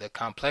address the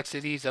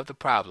complexities of the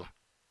problem.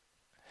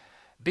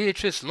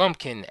 Beatrice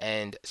Lumpkin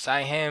and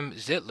Siham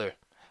Zitler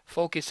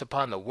focus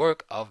upon the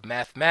work of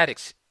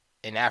mathematics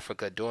in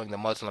Africa during the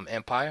Muslim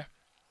Empire.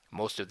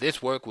 Most of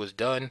this work was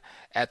done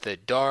at the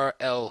Dar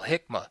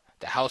el-Hikmah,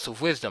 the House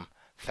of Wisdom,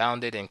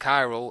 founded in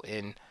Cairo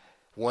in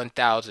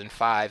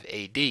 1005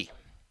 AD.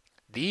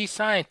 These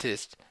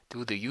scientists,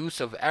 through the use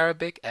of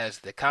Arabic as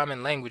the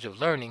common language of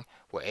learning,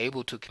 were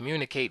able to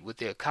communicate with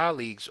their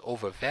colleagues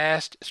over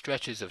vast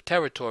stretches of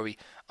territory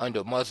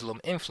under Muslim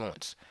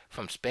influence,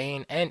 from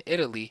Spain and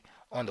Italy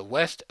on the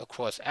west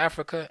across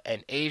Africa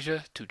and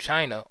Asia to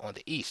China on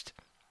the east.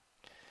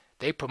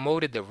 They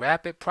promoted the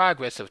rapid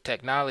progress of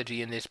technology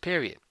in this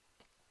period.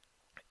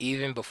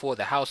 Even before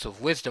the House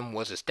of Wisdom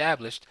was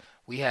established,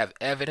 we have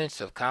evidence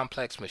of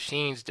complex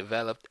machines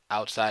developed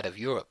outside of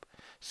Europe: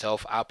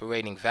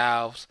 self-operating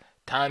valves,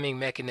 timing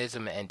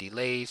mechanism and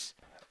delays,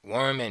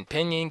 worm and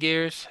pinion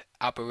gears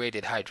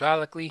operated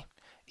hydraulically,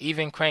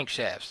 even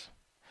crankshafts.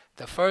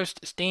 The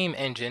first steam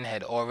engine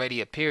had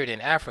already appeared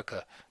in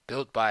Africa,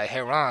 built by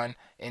Haran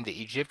in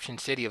the Egyptian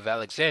city of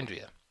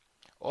Alexandria.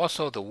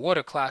 Also the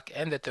water clock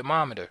and the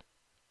thermometer.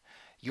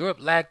 Europe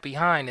lagged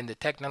behind in the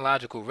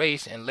technological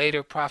race and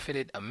later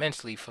profited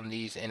immensely from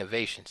these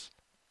innovations.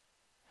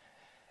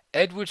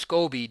 Edward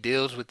Scobie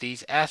deals with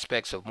these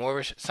aspects of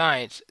Moorish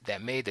science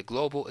that made the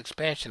global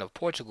expansion of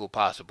Portugal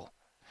possible.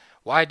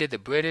 Why did the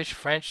British,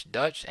 French,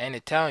 Dutch, and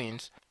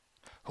Italians,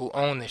 who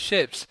owned the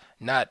ships,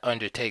 not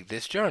undertake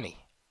this journey,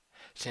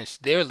 since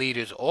their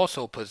leaders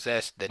also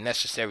possessed the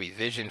necessary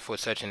vision for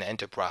such an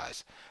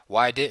enterprise?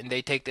 Why didn't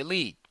they take the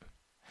lead?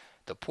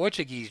 The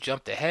Portuguese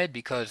jumped ahead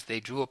because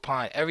they drew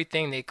upon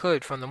everything they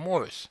could from the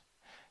Moors.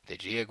 The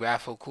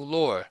geographical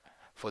lore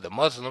for the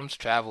Muslims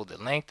traveled the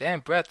length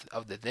and breadth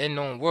of the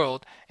then-known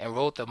world and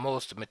wrote the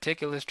most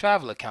meticulous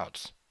travel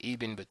accounts,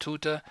 Ibn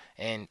Battuta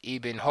and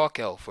Ibn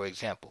Hawkel, for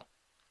example.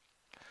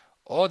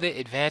 All the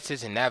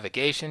advances in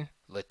navigation,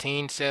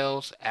 lateen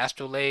sails,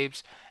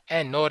 astrolabes,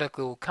 and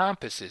nautical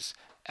compasses,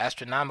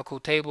 astronomical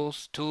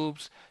tables,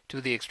 tubes,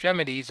 to the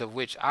extremities of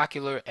which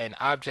ocular and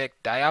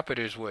object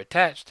diopters were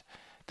attached,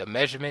 the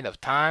measurement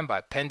of time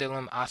by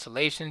pendulum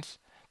oscillations,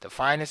 the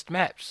finest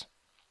maps.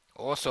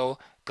 Also,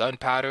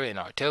 gunpowder and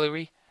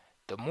artillery.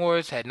 The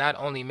Moors had not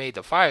only made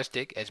the fire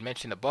stick, as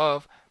mentioned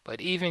above,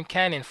 but even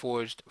cannon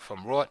forged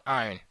from wrought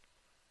iron.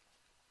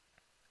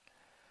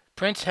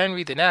 Prince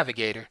Henry the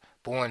Navigator,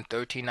 born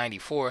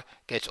 1394,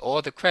 gets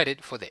all the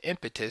credit for the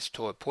impetus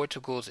toward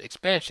Portugal's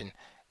expansion,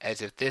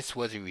 as if this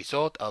was a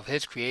result of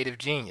his creative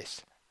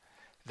genius.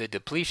 The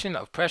depletion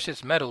of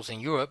precious metals in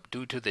Europe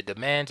due to the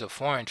demands of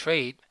foreign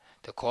trade,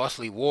 the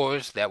costly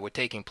wars that were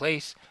taking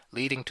place,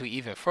 leading to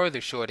even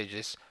further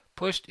shortages,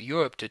 pushed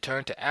Europe to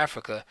turn to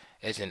Africa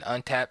as an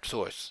untapped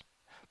source.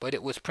 But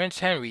it was Prince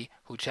Henry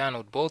who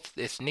channeled both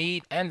this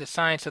need and the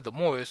science of the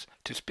Moors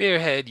to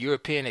spearhead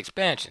European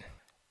expansion.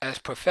 As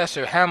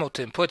Professor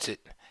Hamilton puts it,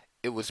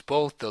 it was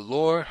both the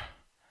lore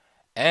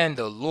and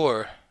the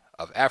lure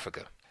of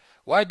Africa.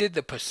 Why did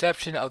the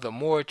perception of the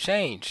Moor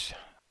change?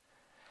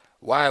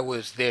 Why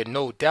was there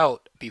no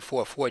doubt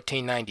before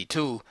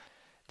 1492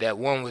 that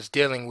one was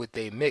dealing with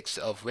a mix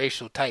of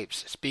racial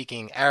types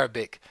speaking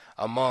Arabic,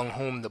 among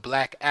whom the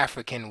black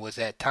African was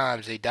at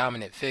times a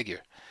dominant figure,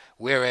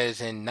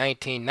 whereas in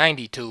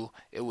 1992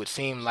 it would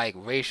seem like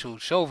racial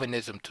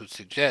chauvinism to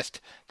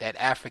suggest that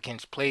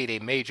Africans played a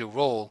major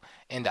role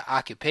in the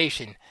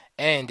occupation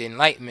and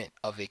enlightenment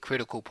of a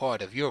critical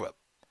part of Europe.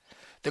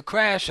 The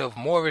crash of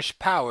Moorish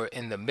power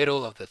in the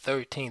middle of the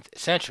 13th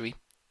century,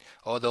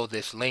 although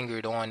this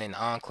lingered on in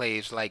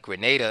enclaves like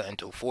Grenada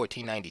until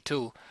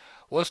 1492,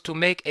 was to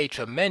make a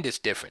tremendous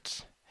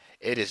difference.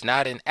 It is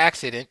not an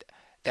accident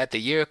that the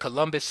year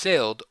Columbus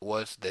sailed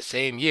was the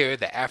same year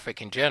the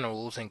African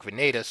generals in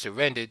Grenada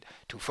surrendered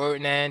to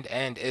Ferdinand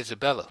and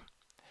Isabella.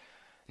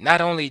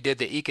 Not only did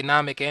the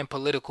economic and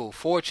political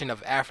fortune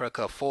of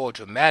Africa fall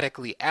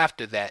dramatically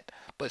after that,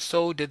 but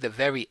so did the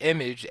very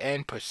image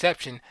and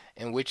perception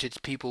in which its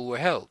people were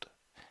held.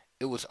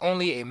 It was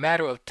only a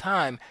matter of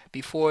time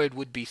before it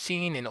would be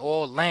seen in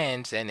all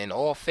lands and in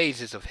all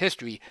phases of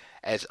history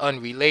as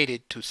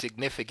unrelated to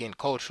significant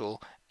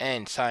cultural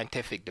and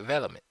scientific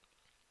development.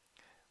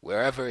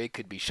 Wherever it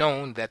could be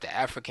shown that the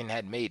African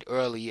had made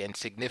early and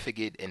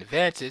significant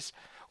advances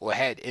or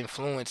had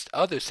influenced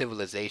other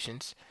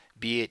civilizations,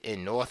 be it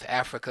in North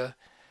Africa,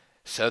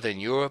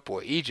 Southern Europe,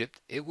 or Egypt,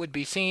 it would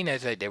be seen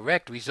as a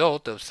direct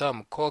result of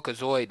some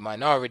Caucasoid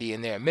minority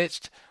in their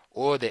midst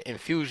or the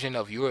infusion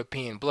of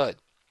European blood.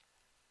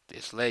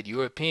 This led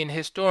European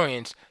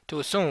historians to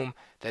assume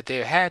that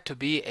there had to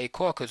be a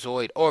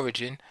Caucasoid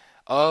origin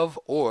of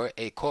or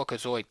a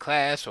Caucasoid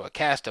class or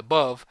caste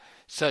above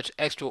such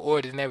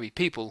extraordinary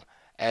people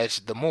as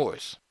the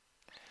Moors.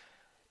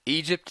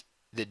 Egypt,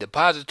 the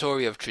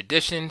depository of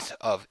traditions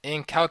of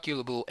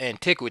incalculable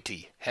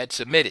antiquity, had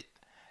submitted,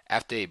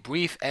 after a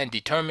brief and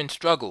determined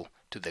struggle,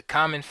 to the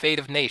common fate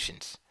of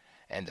nations,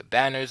 and the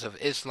banners of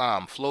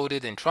Islam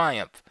floated in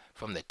triumph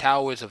from the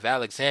towers of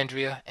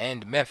Alexandria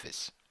and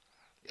Memphis.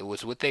 It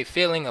was with a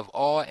feeling of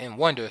awe and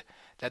wonder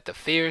that the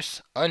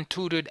fierce,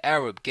 untutored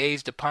Arab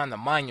gazed upon the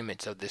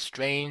monuments of this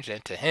strange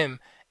and to him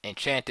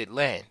enchanted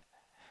land.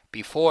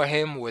 Before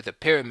him were the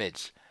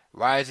pyramids,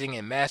 rising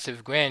in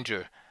massive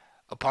grandeur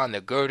upon the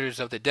girders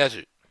of the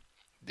desert,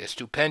 the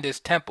stupendous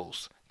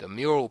temples, the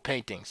mural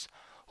paintings,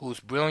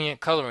 whose brilliant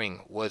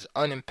coloring was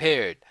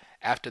unimpaired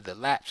after the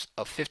lapse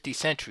of 50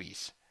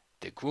 centuries,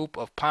 the group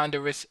of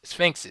ponderous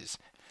sphinxes,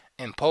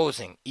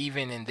 imposing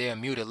even in their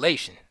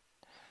mutilation,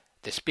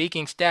 the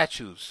speaking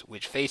statues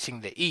which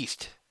facing the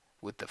east,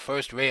 with the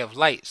first ray of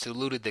light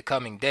saluted the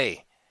coming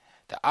day,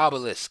 the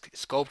obelisk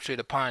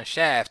sculptured upon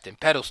shaft and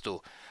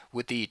pedestal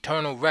with the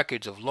eternal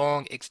records of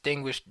long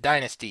extinguished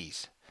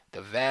dynasties,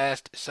 the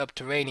vast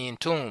subterranean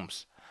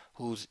tombs,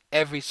 whose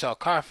every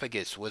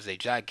sarcophagus was a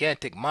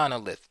gigantic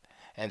monolith,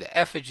 and the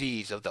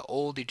effigies of the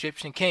old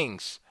Egyptian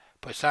kings,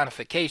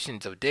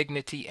 personifications of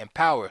dignity and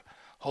power,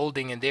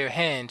 holding in their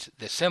hands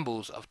the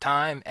symbols of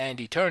time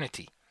and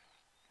eternity.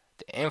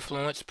 The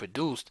influence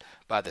produced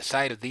by the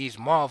sight of these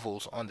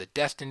marvels on the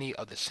destiny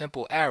of the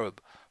simple Arab,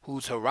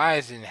 whose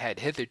horizon had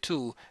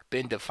hitherto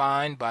been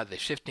defined by the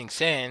shifting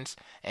sands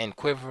and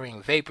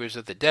quivering vapors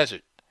of the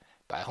desert,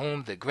 by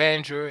whom the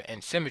grandeur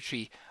and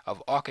symmetry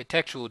of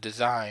architectural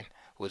design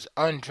was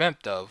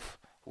undreamt of,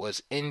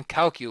 was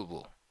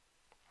incalculable.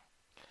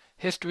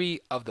 History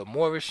of the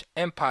Moorish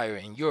Empire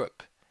in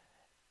Europe.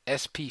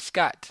 S.P.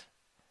 Scott,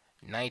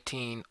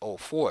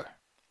 1904.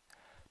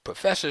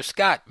 Professor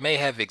Scott may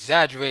have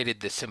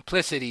exaggerated the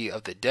simplicity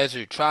of the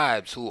desert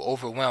tribes who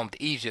overwhelmed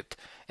Egypt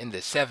in the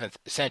 7th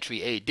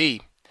century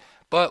A.D.,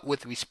 but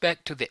with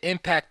respect to the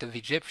impact of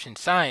Egyptian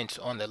science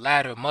on the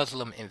latter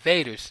Muslim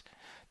invaders,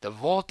 the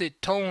vaulted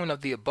tone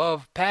of the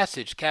above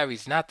passage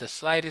carries not the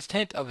slightest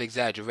hint of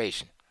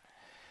exaggeration.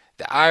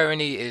 The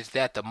irony is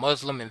that the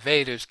Muslim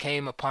invaders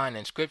came upon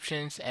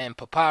inscriptions and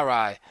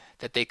papyri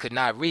that they could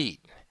not read.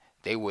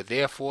 They were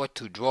therefore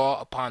to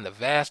draw upon the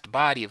vast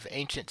body of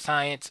ancient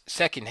science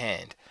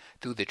second-hand,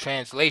 through the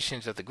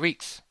translations of the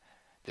Greeks,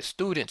 the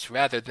students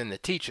rather than the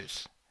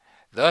teachers.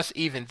 Thus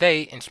even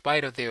they, in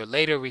spite of their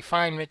later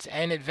refinements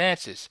and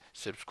advances,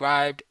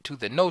 subscribed to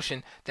the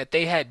notion that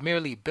they had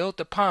merely built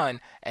upon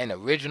an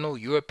original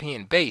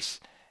European base,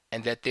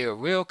 and that their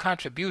real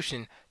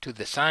contribution to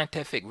the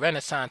scientific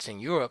renaissance in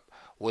Europe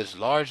was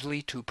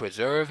largely to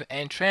preserve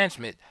and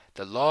transmit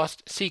the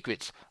lost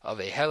secrets of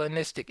a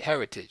Hellenistic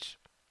heritage.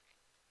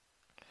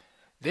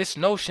 This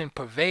notion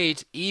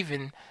pervades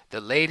even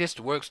the latest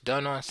works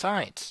done on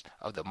science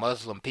of the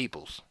Muslim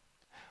peoples.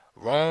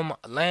 Rome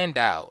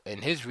Landau,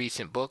 in his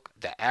recent book,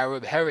 The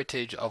Arab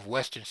Heritage of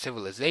Western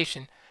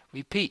Civilization,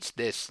 repeats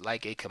this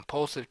like a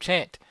compulsive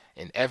chant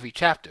in every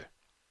chapter.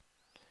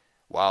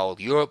 While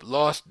Europe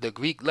lost the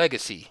Greek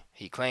legacy,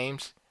 he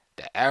claims,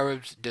 the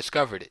Arabs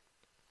discovered it.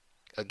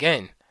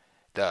 Again,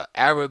 the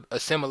Arab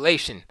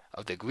assimilation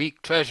of the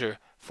Greek treasure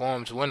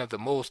forms one of the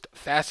most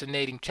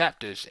fascinating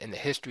chapters in the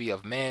history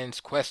of man's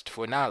quest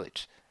for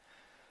knowledge.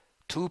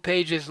 2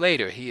 pages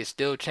later, he is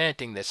still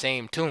chanting the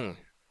same tune.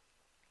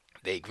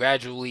 They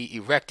gradually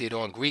erected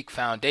on Greek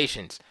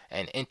foundations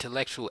an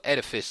intellectual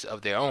edifice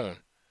of their own.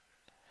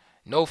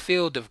 No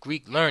field of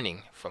Greek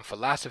learning, from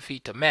philosophy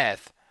to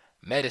math,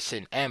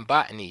 medicine, and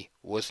botany,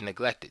 was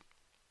neglected.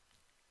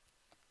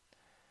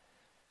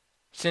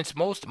 Since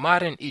most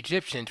modern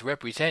Egyptians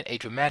represent a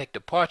dramatic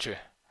departure,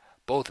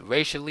 both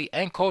racially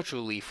and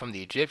culturally, from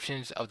the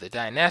Egyptians of the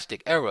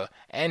dynastic era,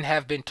 and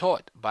have been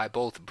taught by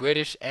both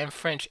British and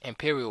French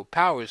imperial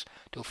powers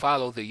to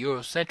follow the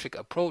Eurocentric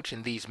approach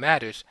in these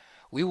matters,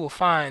 we will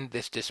find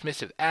this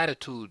dismissive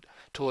attitude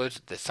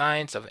towards the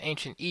science of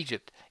ancient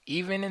Egypt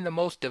even in the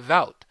most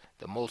devout,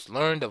 the most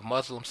learned of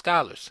Muslim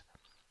scholars.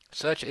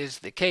 Such is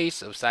the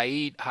case of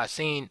Said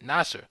Hassan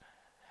Nasser,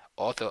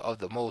 author of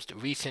the most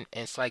recent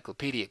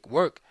encyclopedic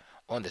work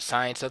on the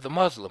science of the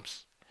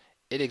Muslims.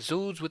 It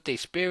exudes with a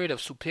spirit of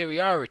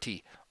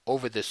superiority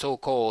over the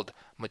so-called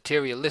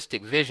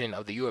materialistic vision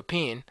of the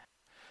European,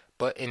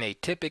 but in a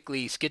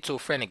typically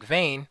schizophrenic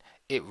vein,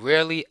 it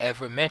rarely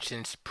ever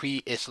mentions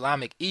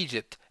pre-Islamic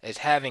Egypt as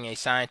having a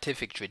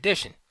scientific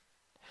tradition.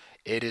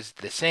 It is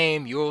the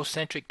same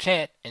Eurocentric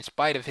chant in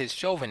spite of his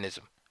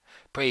chauvinism.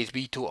 Praise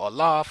be to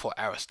Allah for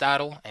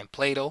Aristotle and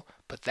Plato,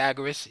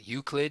 Pythagoras,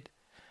 Euclid,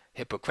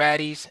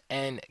 Hippocrates,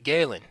 and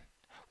Galen.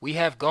 We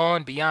have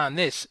gone beyond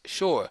this,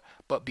 sure,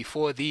 but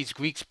before these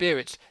Greek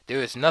spirits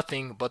there is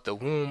nothing but the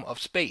womb of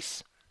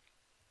space.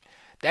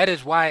 That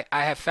is why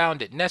I have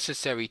found it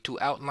necessary to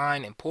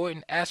outline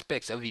important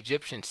aspects of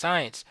Egyptian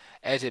science,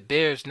 as it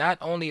bears not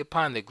only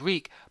upon the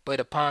Greek, but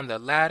upon the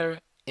latter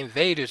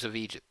invaders of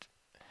Egypt.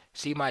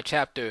 See my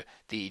chapter,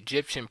 The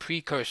Egyptian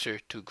Precursor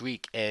to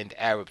Greek and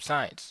Arab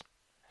Science,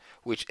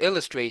 which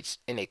illustrates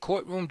in a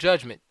courtroom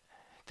judgment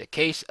the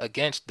case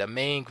against the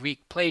main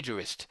Greek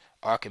plagiarists,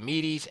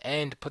 Archimedes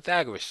and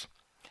Pythagoras.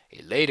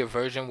 A later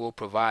version will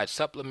provide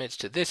supplements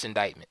to this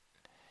indictment.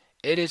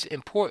 It is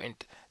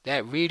important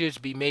that readers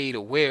be made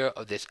aware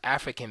of this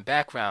African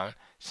background,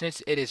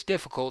 since it is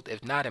difficult,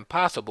 if not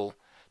impossible,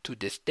 to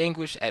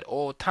distinguish at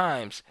all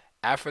times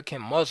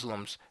African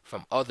Muslims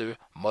from other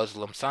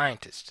Muslim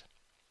scientists.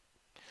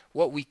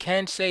 What we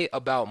can say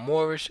about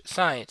Moorish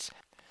science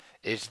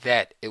is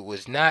that it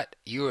was not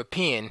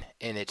European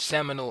in its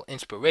seminal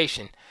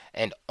inspiration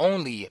and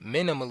only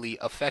minimally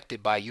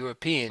affected by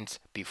Europeans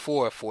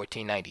before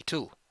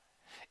 1492.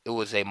 It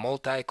was a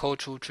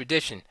multicultural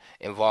tradition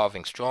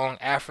involving strong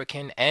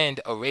African and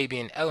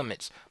Arabian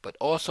elements, but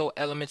also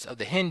elements of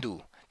the Hindu,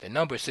 the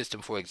number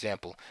system for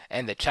example,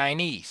 and the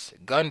Chinese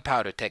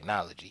gunpowder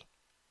technology.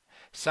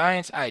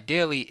 Science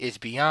ideally is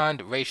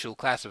beyond racial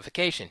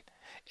classification.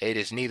 It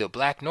is neither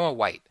black nor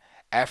white,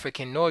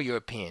 African nor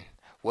European.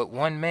 What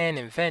one man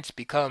invents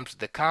becomes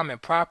the common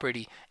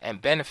property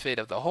and benefit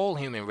of the whole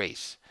human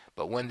race.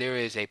 But when there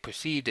is a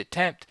perceived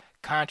attempt,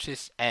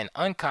 conscious and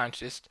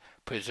unconscious,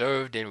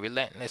 preserved and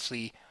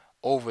relentlessly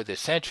over the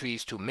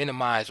centuries to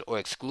minimize or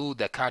exclude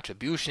the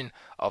contribution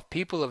of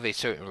people of a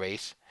certain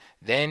race,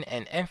 then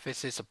an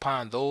emphasis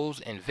upon those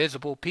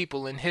invisible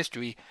people in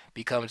history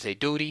becomes a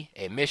duty,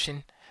 a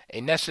mission,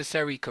 a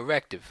necessary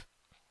corrective.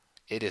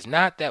 It is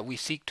not that we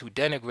seek to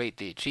denigrate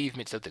the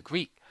achievements of the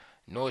Greek,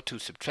 nor to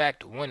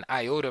subtract one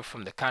iota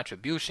from the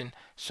contribution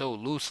so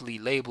loosely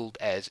labeled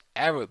as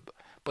Arab,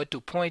 but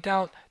to point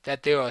out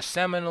that there are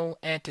seminal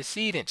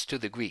antecedents to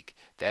the Greek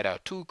that are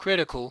too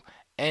critical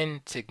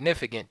and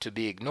significant to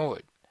be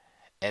ignored,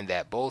 and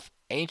that both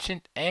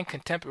ancient and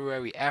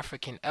contemporary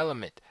African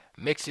element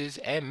mixes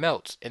and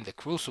melts in the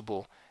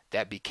crucible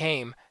that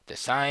became the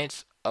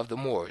science of the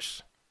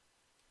Moors.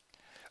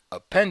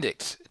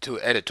 Appendix to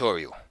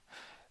editorial.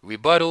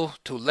 Rebuttal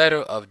to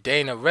letter of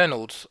Dana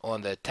Reynolds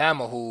on the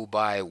Tamahu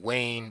by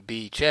Wayne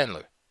B.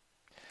 Chandler.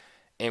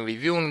 In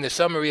reviewing the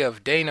summary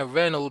of Dana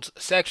Reynolds'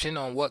 section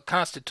on what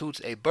constitutes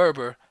a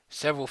Berber,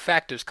 several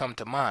factors come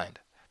to mind.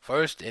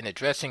 First, in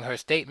addressing her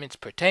statements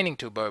pertaining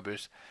to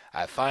Berbers,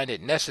 I find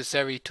it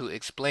necessary to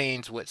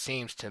explain what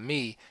seems to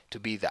me to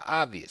be the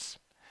obvious.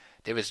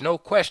 There is no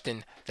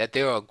question that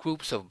there are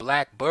groups of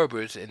black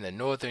Berbers in the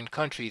northern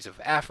countries of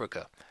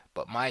Africa,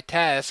 but my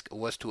task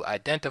was to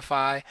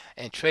identify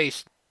and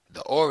trace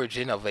the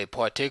origin of a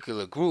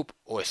particular group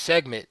or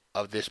segment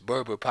of this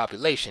Berber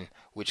population,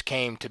 which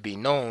came to be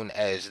known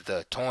as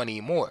the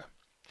Tawny Moor.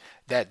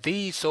 That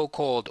these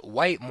so-called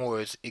white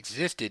Moors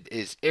existed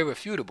is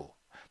irrefutable,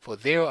 for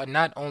there are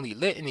not only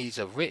litanies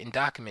of written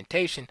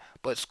documentation,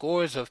 but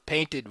scores of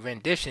painted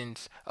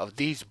renditions of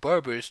these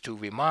Berbers to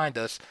remind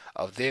us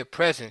of their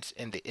presence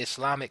in the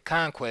Islamic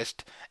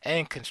conquest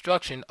and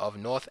construction of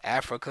North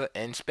Africa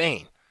and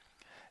Spain.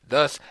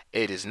 Thus,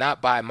 it is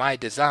not by my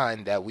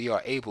design that we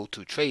are able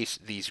to trace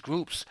these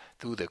groups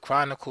through the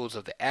chronicles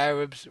of the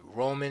Arabs,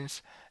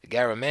 Romans,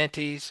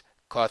 Garamantes,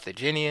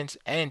 Carthaginians,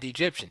 and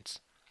Egyptians.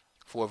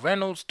 For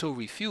Reynolds to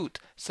refute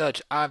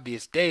such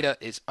obvious data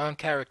is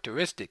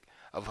uncharacteristic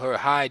of her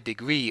high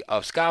degree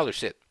of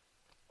scholarship.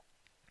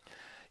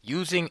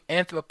 Using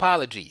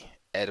anthropology,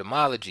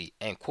 etymology,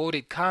 and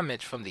quoted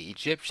comments from the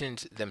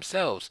Egyptians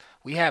themselves,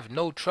 we have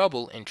no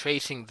trouble in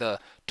tracing the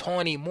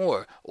Tawny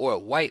Moor or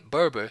white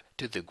Berber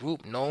to the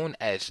group known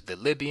as the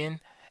Libyan,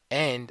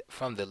 and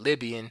from the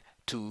Libyan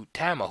to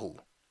Tamahu.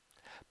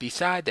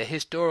 Beside the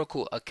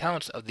historical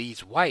accounts of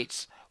these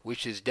whites,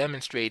 which is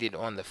demonstrated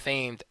on the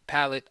famed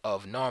palette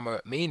of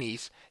Narmer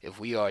Menes, if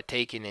we are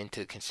taking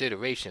into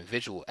consideration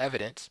visual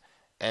evidence,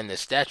 and the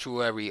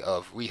statuary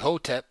of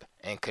Rehotep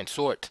and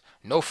consort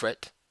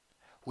Nofret,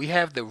 we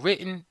have the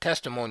written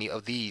testimony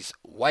of these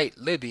white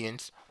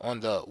Libyans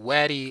on the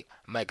Wadi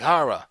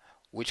Maghara,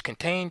 which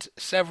contains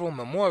several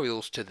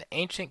memorials to the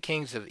ancient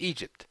kings of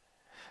Egypt.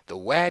 The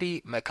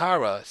Wadi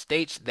Maghara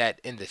states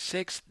that in the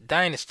 6th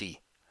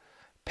dynasty,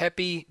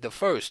 Pepi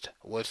I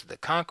was the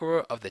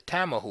conqueror of the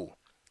Tamahu,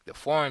 the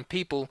foreign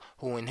people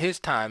who in his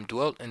time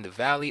dwelt in the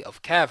valley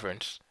of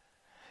caverns.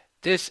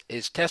 This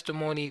is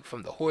testimony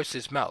from the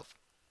horse's mouth.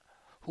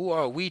 Who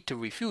are we to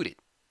refute it?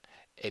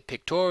 A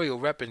pictorial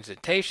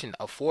representation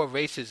of 4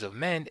 races of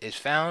men is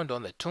found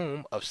on the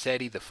tomb of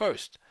Seti I.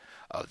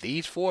 Of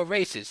these 4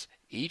 races,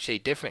 each a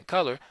different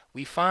color,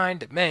 we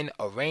find men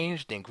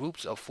arranged in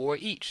groups of 4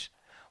 each.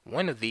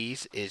 One of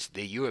these is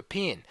the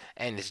European,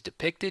 and is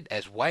depicted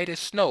as white as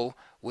snow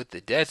with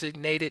the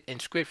designated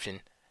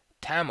inscription,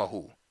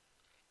 Tamahu.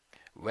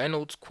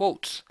 Reynolds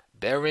quotes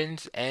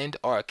Behrens and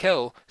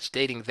Arkell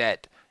stating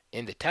that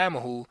in the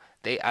Tamahu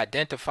they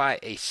identify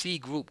a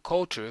C-group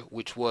culture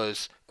which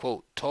was,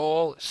 quote,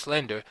 tall,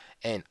 slender,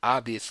 and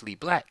obviously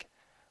black.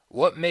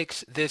 What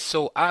makes this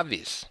so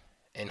obvious?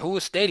 And who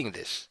is stating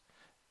this?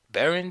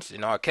 Behrens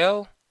and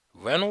Arkell?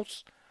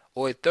 Reynolds?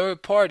 Or a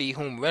third party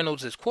whom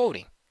Reynolds is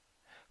quoting?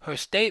 Her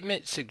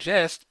statement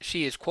suggests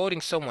she is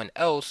quoting someone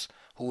else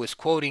who is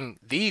quoting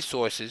these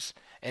sources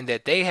and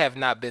that they have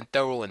not been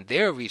thorough in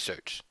their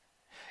research.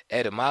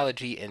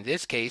 Etymology in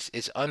this case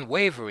is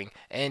unwavering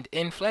and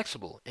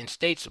inflexible and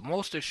states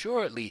most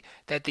assuredly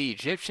that the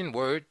Egyptian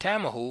word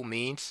Tamahu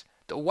means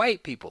the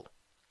white people.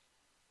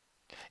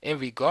 In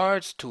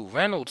regards to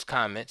Reynolds'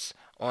 comments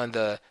on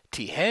the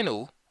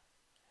Tihanu,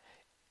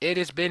 it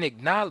has been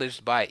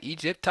acknowledged by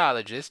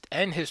Egyptologists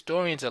and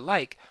historians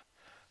alike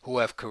who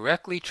have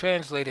correctly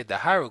translated the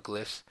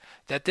hieroglyphs,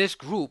 that this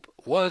group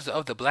was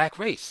of the black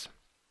race.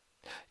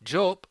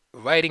 Job,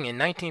 writing in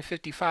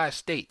 1955,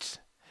 states,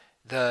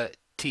 "The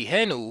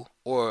Tihenu,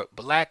 or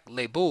Black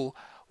Lebu,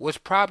 was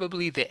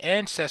probably the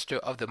ancestor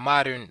of the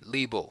modern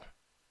Lebo.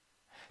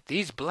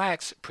 These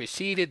blacks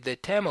preceded the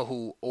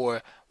Tamahu,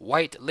 or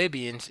white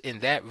Libyans in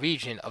that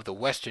region of the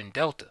western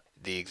delta.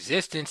 The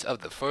existence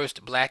of the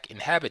first black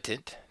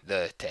inhabitant,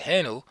 the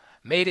Tehenu,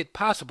 made it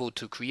possible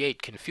to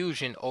create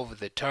confusion over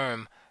the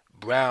term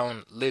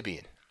brown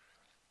Libyan.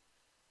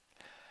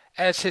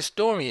 As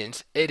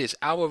historians, it is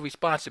our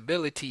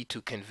responsibility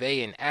to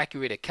convey an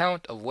accurate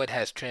account of what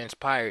has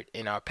transpired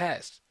in our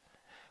past.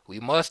 We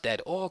must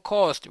at all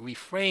costs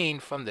refrain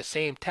from the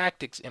same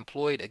tactics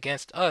employed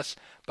against us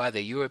by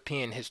the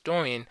European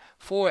historian,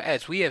 for,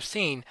 as we have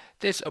seen,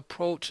 this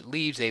approach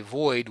leaves a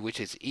void which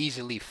is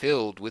easily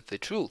filled with the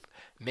truth,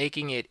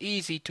 making it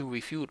easy to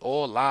refute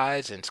all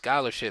lies and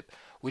scholarship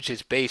which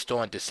is based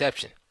on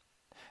deception.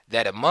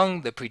 That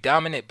among the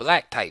predominant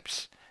black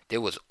types,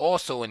 there was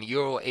also an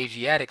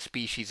Euro-Asiatic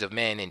species of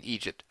man in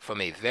Egypt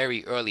from a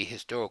very early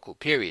historical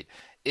period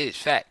is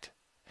fact.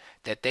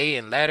 That they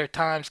in latter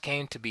times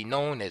came to be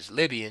known as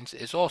Libyans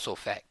is also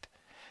fact.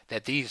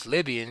 That these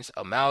Libyans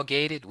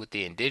amalgamated with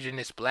the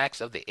indigenous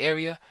blacks of the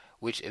area,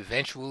 which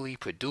eventually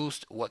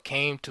produced what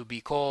came to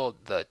be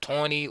called the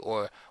Tawny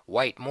or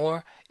White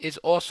Moor, is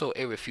also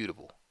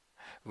irrefutable.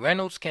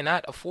 Reynolds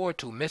cannot afford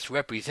to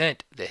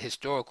misrepresent the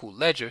historical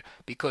ledger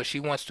because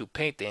she wants to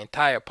paint the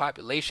entire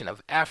population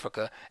of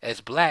Africa as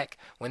black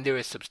when there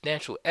is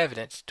substantial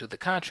evidence to the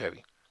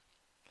contrary.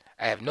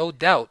 I have no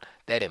doubt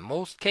that in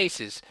most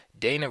cases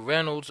Dana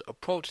Reynolds'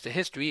 approach to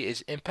history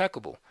is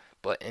impeccable,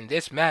 but in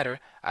this matter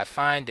I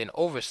find an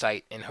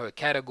oversight in her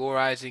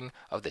categorizing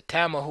of the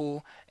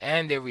Tamahu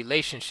and their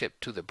relationship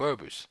to the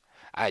Berbers.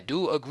 I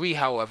do agree,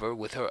 however,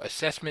 with her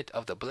assessment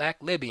of the black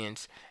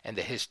Libyans and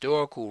the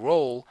historical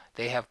role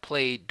they have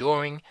played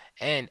during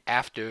and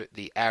after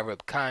the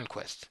Arab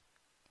conquest.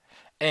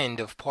 End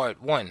of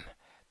Part 1.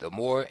 The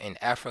Moor in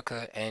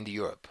Africa and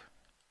Europe.